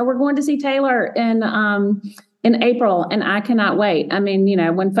mean, we're going to see Taylor in April, and I cannot wait. I mean,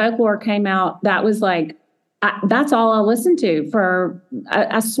 when Folklore came out, that was like, that's all I listened to for,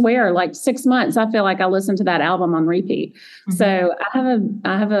 I swear, like 6 months. I feel like I listened to that album on repeat. Mm-hmm. So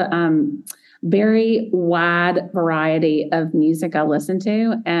I have a very wide variety of music I listen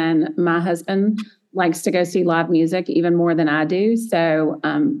to, and my husband likes to go see live music even more than I do. So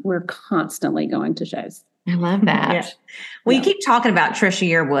we're constantly going to shows. I love that. Yeah. Well, you keep talking about Trisha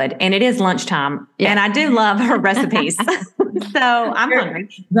Yearwood, and it is lunchtime, and I do love her recipes. So I'm hungry.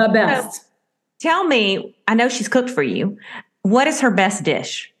 The best. So, tell me, I know she's cooked for you. What is her best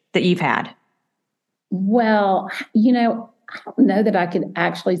dish that you've had? Well, I don't know that I could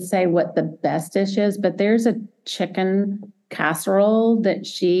actually say what the best dish is, but there's a chicken casserole that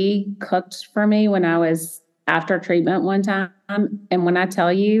she cooked for me when I was after treatment one time. And when I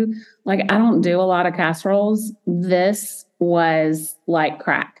tell you, like, I don't do a lot of casseroles, this was like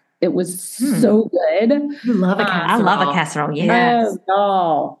crack. It was so good. You love a casserole. I love a casserole. Yes.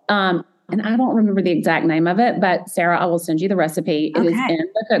 Oh, and I don't remember the exact name of it, but Sarah, I will send you the recipe. It is in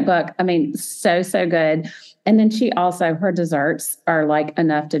the cookbook. I mean, so good. And then she also, her desserts are like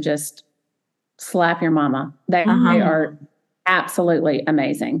enough to just slap your mama. They are absolutely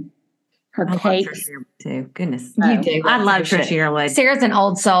amazing. Her cakes too. Goodness. You do. I love Trisha Yearwood. Sarah's an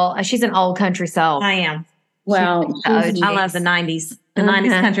old soul. She's an old country soul. I am. Well, I love the 90s. The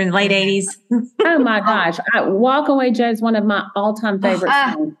 90s country, the late 80s. Oh my gosh. Walk Away Joe is one of my all-time favorite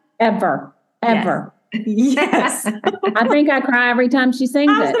songs ever. Yes. I think I cry every time she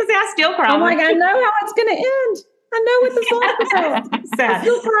sings it. I was going to say, I still cry. I'm like, I know how it's going to end. I know what the song is about. I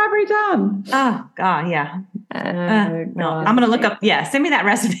still cry every time. Oh, God, yeah. No, I'm going to look up. Yeah, send me that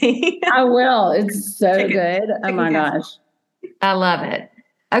recipe. I will. It's so good. Oh, my gosh. I love it.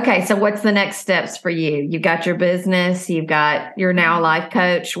 Okay, so what's the next steps for you? You've got your business. You're now a life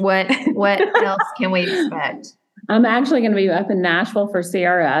coach. What else can we expect? I'm actually going to be up in Nashville for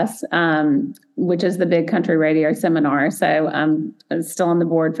CRS, which is the big country radio seminar. So I'm still on the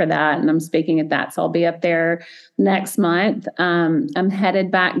board for that, and I'm speaking at that. So I'll be up there next month. I'm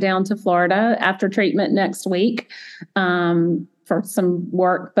headed back down to Florida after treatment next week for some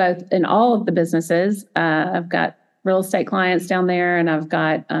work, both in all of the businesses. I've got real estate clients down there, and I've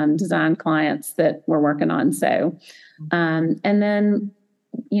got design clients that we're working on. So, and then,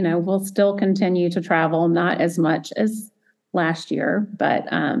 we'll still continue to travel, not as much as last year, but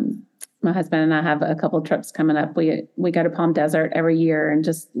my husband and I have a couple of trips coming up. We go to Palm Desert every year and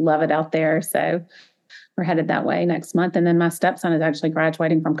just love it out there. So we're headed that way next month. And then my stepson is actually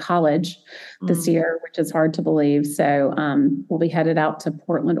graduating from college this year, which is hard to believe. So we'll be headed out to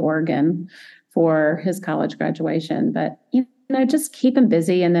Portland, Oregon for his college graduation. But, just keep him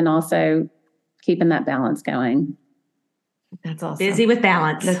busy and then also keeping that balance going. That's awesome. Busy with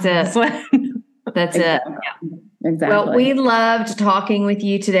balance. That's it. That's it. Exactly. Well, we loved talking with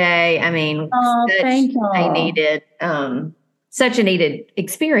you today. I mean, thank you. Such a needed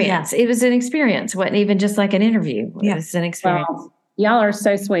experience. Yeah. It was an experience. It wasn't even just like an interview. It was an experience. Well, y'all are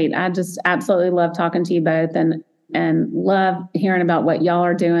so sweet. I just absolutely love talking to you both and love hearing about what y'all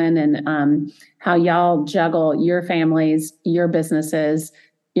are doing and how y'all juggle your families, your businesses,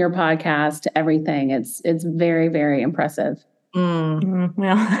 your podcast, everything. It's very, very impressive. Well,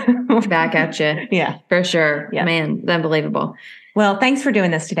 back at you. Yeah, for sure. Yeah. Man, it's unbelievable. Well, thanks for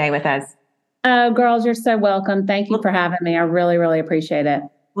doing this today with us. Oh, girls, you're so welcome. Thank you for having me. I really, really appreciate it.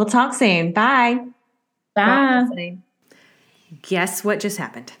 We'll talk soon. Bye. Bye. Guess what just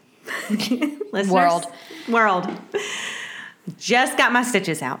happened? World. Just got my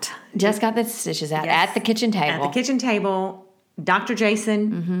stitches out. Just got the stitches out at the kitchen table. At the kitchen table. Dr.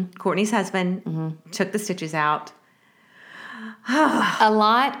 Jason, Courtney's husband, took the stitches out. A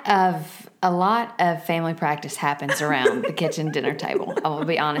lot of family practice happens around the kitchen dinner table. I will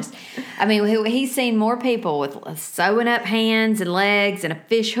be honest. I mean, he's seen more people with sewing up hands and legs and a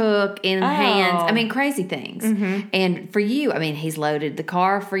fish hook in hands. I mean, crazy things. And for you, I mean, he's loaded the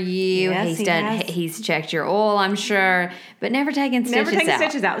car for you. Yes, he's checked your oil, I'm sure, but never taken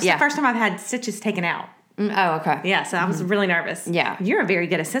stitches out. It's the first time I've had stitches taken out. Oh, okay. Yeah, so I was really nervous. Yeah. You're a very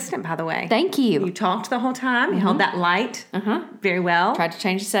good assistant, by the way. Thank you. You talked the whole time. You held that light very well. Tried to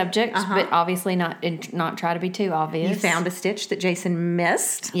change the subject, but obviously not try to be too obvious. You found a stitch that Jason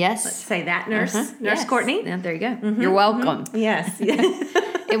missed. Yes. Let's say that, Nurse Courtney. Yeah, there you go. You're welcome. Yes.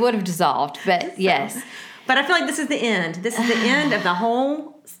 It would have dissolved, but yes. But I feel like this is the end. This is the end of the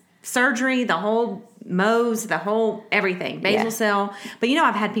whole surgery, the whole Mohs, the whole everything, basal cell. But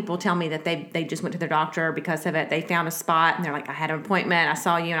I've had people tell me that they just went to their doctor because of it. They found a spot and they're like, I had an appointment, I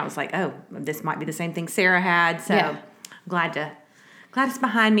saw you, and I was like, oh, this might be the same thing Sarah had. So I'm glad it's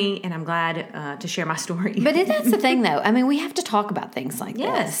behind me, and I'm glad to share my story. But that's the thing, though. I mean, we have to talk about things like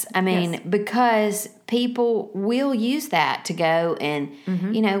this. I mean, because people will use that to go and,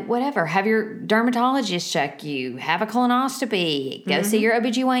 whatever. Have your dermatologist check you. Have a colonoscopy. Go see your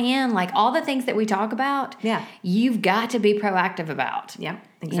OBGYN. Like, all the things that we talk about, you've got to be proactive about. Yeah,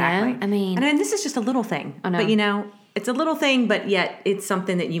 exactly. I mean, this is just a little thing. I know. But, it's a little thing, but yet it's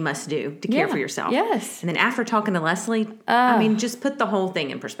something that you must do to care for yourself. Yes. And then after talking to Leslie, just put the whole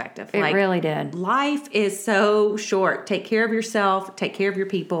thing in perspective. It really did. Life is so short. Take care of yourself. Take care of your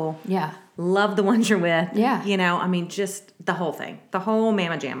people. Yeah. Love the ones you're with. Yeah. Just the whole thing. The whole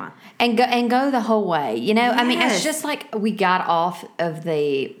mamma jamma. And go the whole way. I mean, it's just like we got off of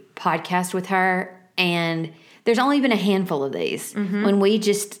the podcast with her, and there's only been a handful of these when we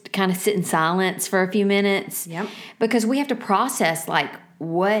just kind of sit in silence for a few minutes. Yep. Because we have to process, like,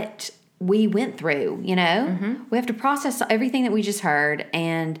 what we went through, you know? We have to process everything that we just heard,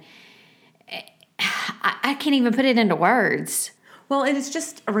 and I can't even put it into words. Well, it is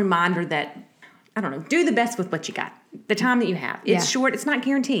just a reminder that, I don't know, do the best with what you got. The time that you have. It's short. It's not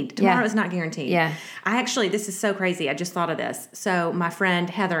guaranteed. Tomorrow is not guaranteed. Yeah. This is so crazy. I just thought of this. So my friend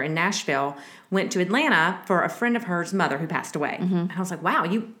Heather in Nashville went to Atlanta for a friend of hers mother who passed away. And I was like, wow,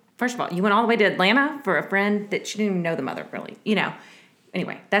 first of all, you went all the way to Atlanta for a friend that she didn't even know the mother, really. You know.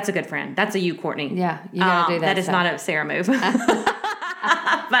 Anyway, that's a good friend. That's a you, Courtney. Yeah, you gotta do that. That is not a Sarah move.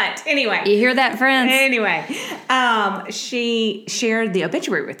 But anyway. You hear that, friends? Anyway, she shared the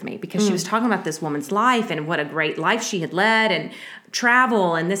obituary with me because she was talking about this woman's life and what a great life she had led and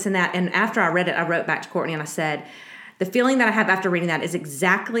travel and this and that. And after I read it, I wrote back to Courtney and I said, the feeling that I have after reading that is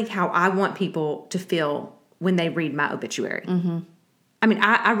exactly how I want people to feel when they read my obituary. I mean,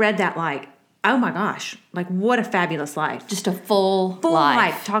 I read that like, oh my gosh, like what a fabulous life. Just a full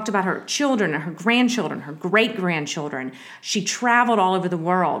life. Talked about her children and her grandchildren, her great-grandchildren. She traveled all over the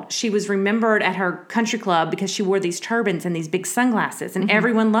world. She was remembered at her country club because she wore these turbans and these big sunglasses, and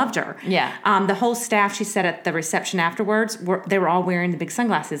everyone loved her. Yeah. The whole staff, she said at the reception afterwards, they were all wearing the big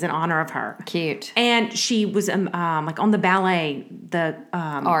sunglasses in honor of her. Cute. And she was like on the ballet, the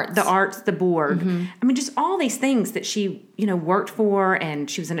arts, the board. I mean, just all these things that she, worked for, and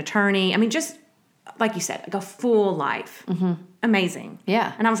she was an attorney. I mean, just like you said, like a full life. Amazing.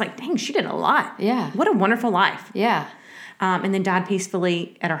 Yeah. And I was like, dang, she did a lot. Yeah. What a wonderful life. Yeah. And then died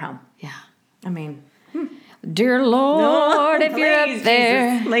peacefully at her home. Yeah. I mean, dear Lord, if you're please, up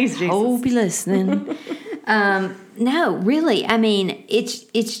there, Jesus. Please, Jesus. hope you're listening. No, really. I mean,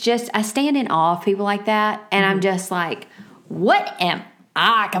 it's just, I stand in awe of people like that, and I'm just like, what am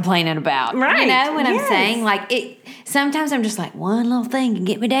I complaining about? Right. You know what Yes. I'm saying? Like, sometimes I'm just like, one little thing can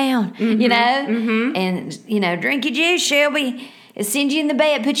get me down, you know? And, drink your juice, Shelby. Send you in the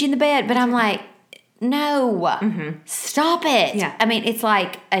bed, put you in the bed. But I'm like, no, stop it. Yeah. I mean, it's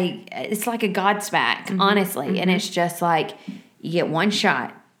like a God smack, honestly. And it's just like, you get one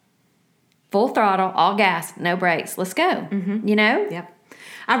shot, full throttle, all gas, no brakes. Let's go. You know? Yep.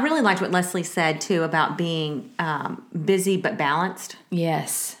 I really liked what Leslie said, too, about being busy but balanced.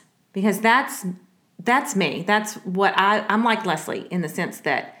 Yes. Because that's me. That's what I'm like Leslie in the sense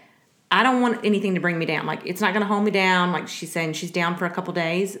that I don't want anything to bring me down. Like, it's not going to hold me down. Like, she's saying she's down for a couple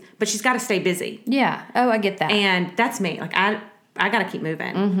days, but she's got to stay busy. Yeah. Oh, I get that. And that's me. Like, I got to keep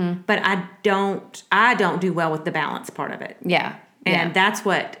moving. But I don't do well with the balance part of it. Yeah. And that's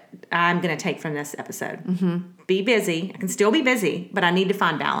what I'm going to take from this episode. Be busy. I can still be busy, but I need to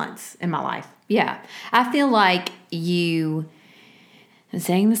find balance in my life. Yeah. I feel like I'm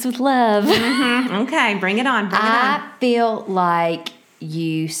saying this with love. Okay, bring it on. I feel like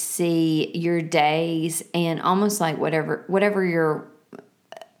you see your days and almost like whatever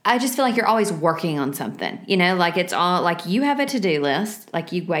I just feel like you're always working on something, like it's all like you have a to-do list.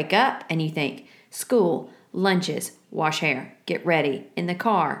 Like you wake up and you think school, lunches, wash hair, get ready, in the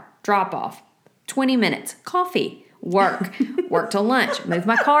car, drop off, 20 minutes, coffee, work till lunch, move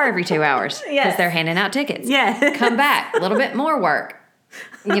my car every 2 hours because they're handing out tickets. Yes. Come back, a little bit more work,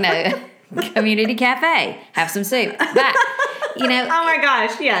 community cafe, have some soup, back. Oh my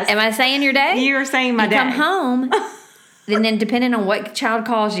gosh, yes. Am I saying your day? You are saying my day. Come home, and then depending on what child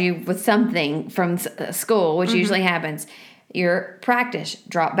calls you with something from school, which usually happens, your practice,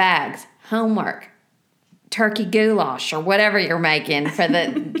 drop bags, homework, turkey goulash or whatever you're making for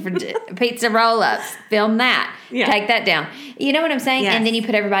pizza roll-ups, film that, take that down. You know what I'm saying? Yes. And then you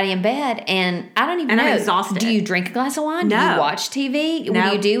put everybody in bed, and I don't even know. I'm exhausted. Do you drink a glass of wine? No. Do you watch TV?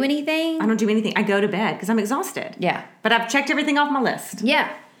 No. Do you do anything? I don't do anything. I go to bed because I'm exhausted. Yeah. But I've checked everything off my list.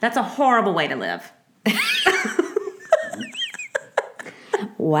 Yeah. That's a horrible way to live.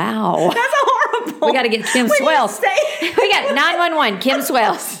 Wow. That's a horrible. We got to get Kim Swells. We got 911, Kim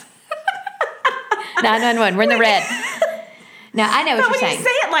Swells. 911, we're in the red. Now, I know what you're saying. When you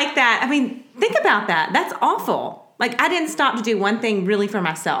say it like that, I mean, think about that. That's awful. Like, I didn't stop to do one thing really for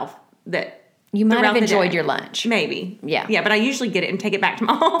myself that You might have the enjoyed day. your lunch. Maybe. Yeah. Yeah, but I usually get it and take it back to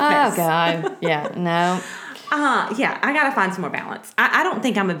my office. Oh, God. Yeah, no. Yeah, I got to find some more balance. I don't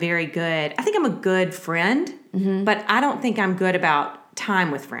think I'm I think I'm a good friend, but I don't think I'm good about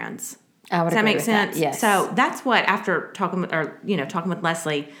time with friends. I would Does that agree make with sense? that. Yes. So that's what, after talking with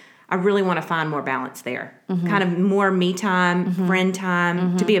Leslie, I really want to find more balance there. Kind of more me time, friend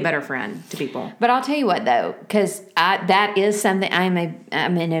time, to be a better friend to people. But I'll tell you what, though, because that is something, I'm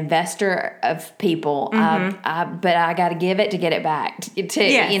an investor of people, but I got to give it to get it back, too.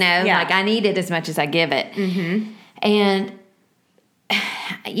 Yes. Like I need it as much as I give it. And,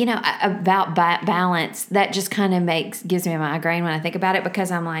 about balance, that just kind of gives me a migraine when I think about it,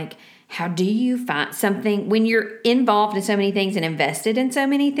 because I'm like, how do you find something when you're involved in so many things and invested in so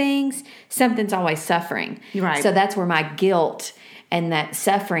many things? Something's always suffering. Right. So that's where my guilt and that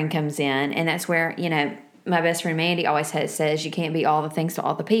suffering comes in. And that's where, my best friend Mandy always says you can't be all the things to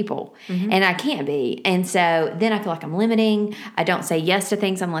all the people. And I can't be. And so then I feel like I'm limiting. I don't say yes to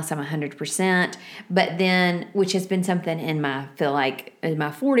things unless I'm 100%. But then, which has been something in my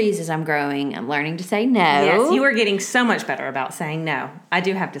 40s as I'm growing, I'm learning to say no. Yes, you are getting so much better about saying no. I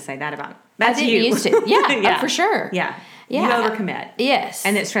do have to say that about that's I didn't you. used to. Yeah, for sure. Yeah. Yeah. You overcommit. Yes.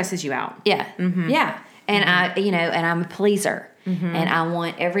 And it stresses you out. Yeah. Yeah. And and I'm a pleaser. And I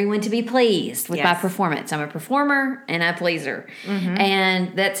want everyone to be pleased with my performance. I'm a performer and a pleaser.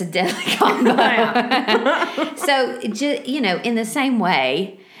 And that's a deadly combo. So, in the same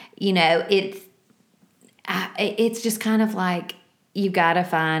way, it's just kind of like you got to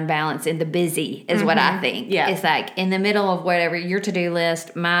find balance in the busy is what I think. Yeah. It's like in the middle of whatever your to-do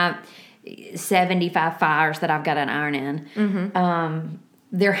list, my 75 fires that I've got an iron in,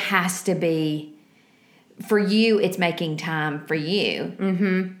 there has to be, for you, it's making time for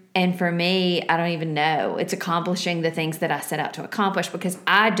you. And for me, I don't even know. It's accomplishing the things that I set out to accomplish because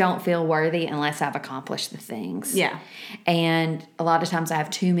I don't feel worthy unless I've accomplished the things. Yeah. And a lot of times I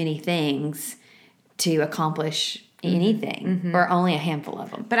have too many things to accomplish anything or only a handful of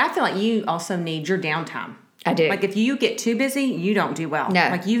them. But I feel like you also need your downtime. I do. Like if you get too busy, you don't do well. No.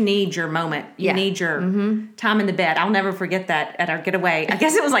 Like you need your moment. You need your time in the bed. I'll never forget that at our getaway. I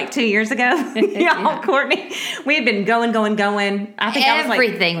guess it was like 2 years ago. Y'all, Courtney, we had been going. I think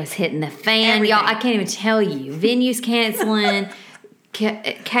everything was hitting the fan. Y'all, I can't even tell you. Venues canceling,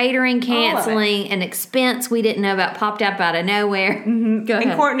 catering canceling, an expense we didn't know about popped up out of nowhere. Go ahead.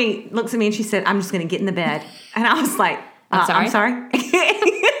 And Courtney looks at me and she said, I'm just going to get in the bed. And I was like, I'm sorry.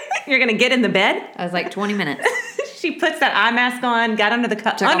 You're going to get in the bed? I was like 20 minutes. She puts that eye mask on, got under the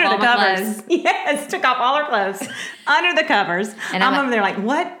covers. Yes, took off all her clothes under the covers. And I'm over there like,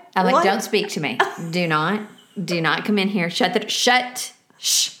 what? I'm like, what? don't speak to me. Do not come in here. Shut the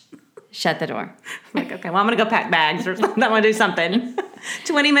door. I'm like, okay, well, I'm going to go pack bags or something. I'm going to do something.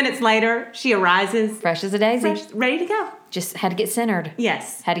 20 minutes later, she arises. Fresh as a daisy. Ready to go. Just had to get centered.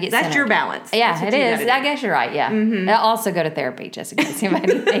 Yes. Had to get That's centered. your balance. Yeah, it is. I guess you're right. Yeah. I'll also go to therapy just in case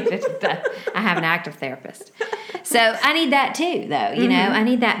anybody needs it. I have an active therapist. So I need that too, though. I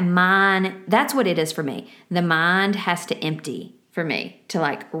need that mind. That's what it is for me. The mind has to empty for me to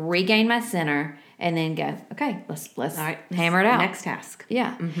like regain my center and then go, okay, let's hammer it out. Next task.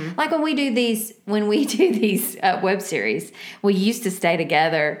 Yeah. Like when we do these web series, we used to stay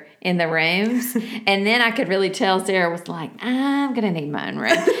together in the rooms. And then I could really tell Sarah was like, I'm going to need my own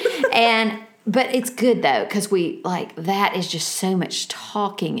room. But it's good though, because that is just so much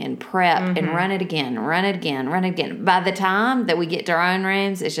talking and prep and run it again. By the time that we get to our own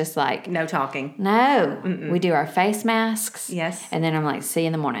rooms, it's just like. No talking. No. We do our face masks. Yes. And then I'm like, see you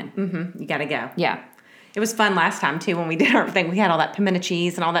in the morning. You got to go. Yeah. It was fun last time, too, when we did our thing. We had all that pimento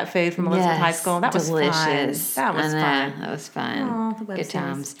cheese and all that food from Elizabeth High School. That was delicious. Fun. That was fun. That was fun. Oh, Good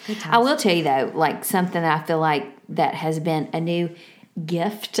times. I will tell you, though, like something that I feel like that has been a new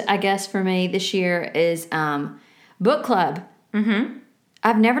gift, I guess, for me this year is book club.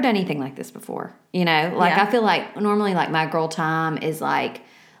 I've never done anything like this before. I feel like normally like my girl time is like,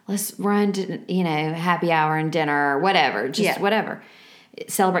 let's run to, happy hour and dinner or whatever, whatever.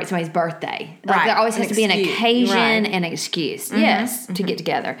 Celebrate somebody's birthday. Like there always has to be an occasion and an excuse. Yes, to get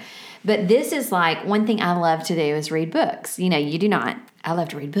together. But this is like one thing I love to do is read books. You do not. I love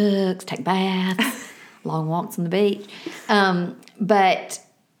to read books, take baths, long walks on the beach. But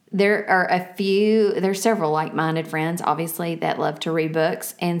there's several like-minded friends, obviously, that love to read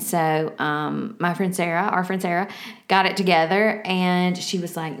books. And so our friend Sarah, got it together, and she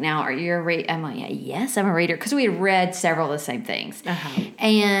was like, now, are you a reader? I'm like, yes, I'm a reader, because we had read several of the same things.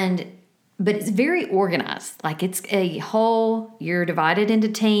 But it's very organized. Like, it's a whole, you're divided into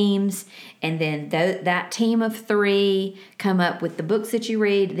teams, and then that team of 3 come up with the books that you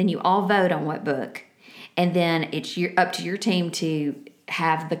read, then you all vote on what book. And then it's up to your team to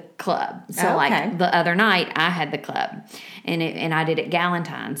have the club. So like the other night I had the club and I did it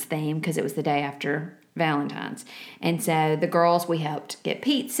Galentine's theme because it was the day after Valentine's. And so the girls, we helped get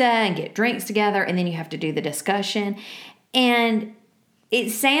pizza and get drinks together, and then you have to do the discussion. And it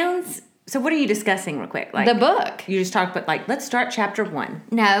sounds... So what are you discussing real quick? Like the book. You just talk, but like, let's start chapter 1.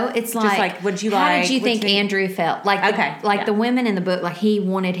 No, it's like... Just like, what'd you how like? How did you think Andrew felt? Like the women in the book, like he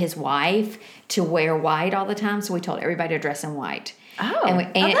wanted his wife to wear white all the time, so we told everybody to dress in white. Oh,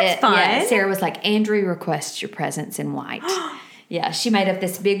 that's fun. Yeah, Sarah was like, Andrew requests your presence in white. Yeah, she made up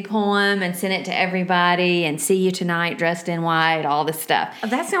this big poem and sent it to everybody and see you tonight dressed in white, all this stuff. Oh,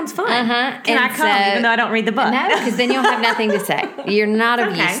 that sounds fun. Uh-huh. Can I come even though I don't read the book? No, because then you'll have nothing to say. You're not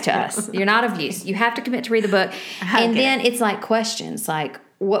of use to us. You're not of use. You have to commit to read the book. And then it's like questions like,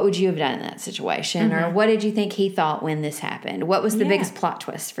 what would you have done in that situation? Or what did you think he thought when this happened? What was the biggest plot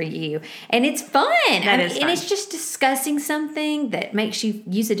twist for you? And it's fun. That is fun. And it's just discussing something that makes you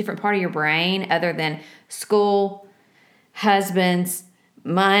use a different part of your brain other than school, husbands,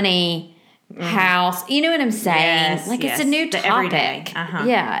 money, house. You know what I'm saying? Yes, it's a new topic. everyday.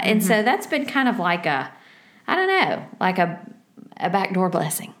 Yeah. And so that's been kind of like a backdoor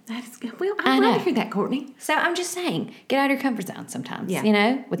blessing. That's good. Well, I'd rather hear that, Courtney. So I'm just saying, get out of your comfort zone sometimes,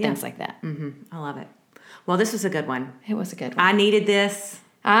 with things like that. I love it. Well, this was a good one. It was a good one. I needed this.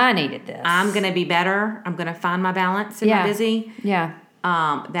 I needed this. I'm going to be better. I'm going to find my balance in my busy. Yeah.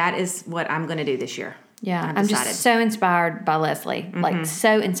 That is what I'm going to do this year. Yeah. I'm just so inspired by Leslie. Like,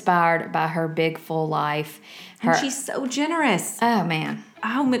 so inspired by her big, full life. And she's so generous. Oh, man.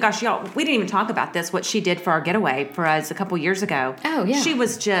 Oh my gosh, y'all, we didn't even talk about this, what she did for our getaway for us a couple years ago. Oh, yeah. She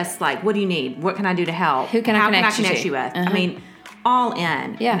was just like, what do you need? What can I do to help? Who can I connect you with? I mean, all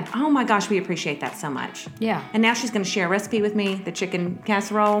in. Yeah. And, oh my gosh, we appreciate that so much. Yeah. And now she's going to share a recipe with me, the chicken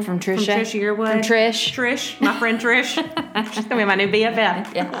casserole. From Trisha. From Trisha Yearwood. From Trish. Trish, my friend Trish. She's going to be my new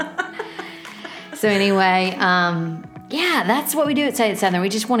BFF. Yeah. So anyway, that's what we do at Say It Southern. We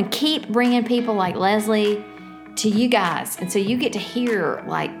just want to keep bringing people like Leslie to you guys. And so you get to hear,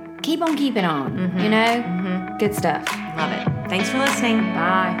 keep on keeping on, Good stuff. Love it. Thanks for listening.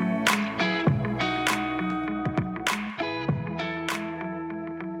 Bye.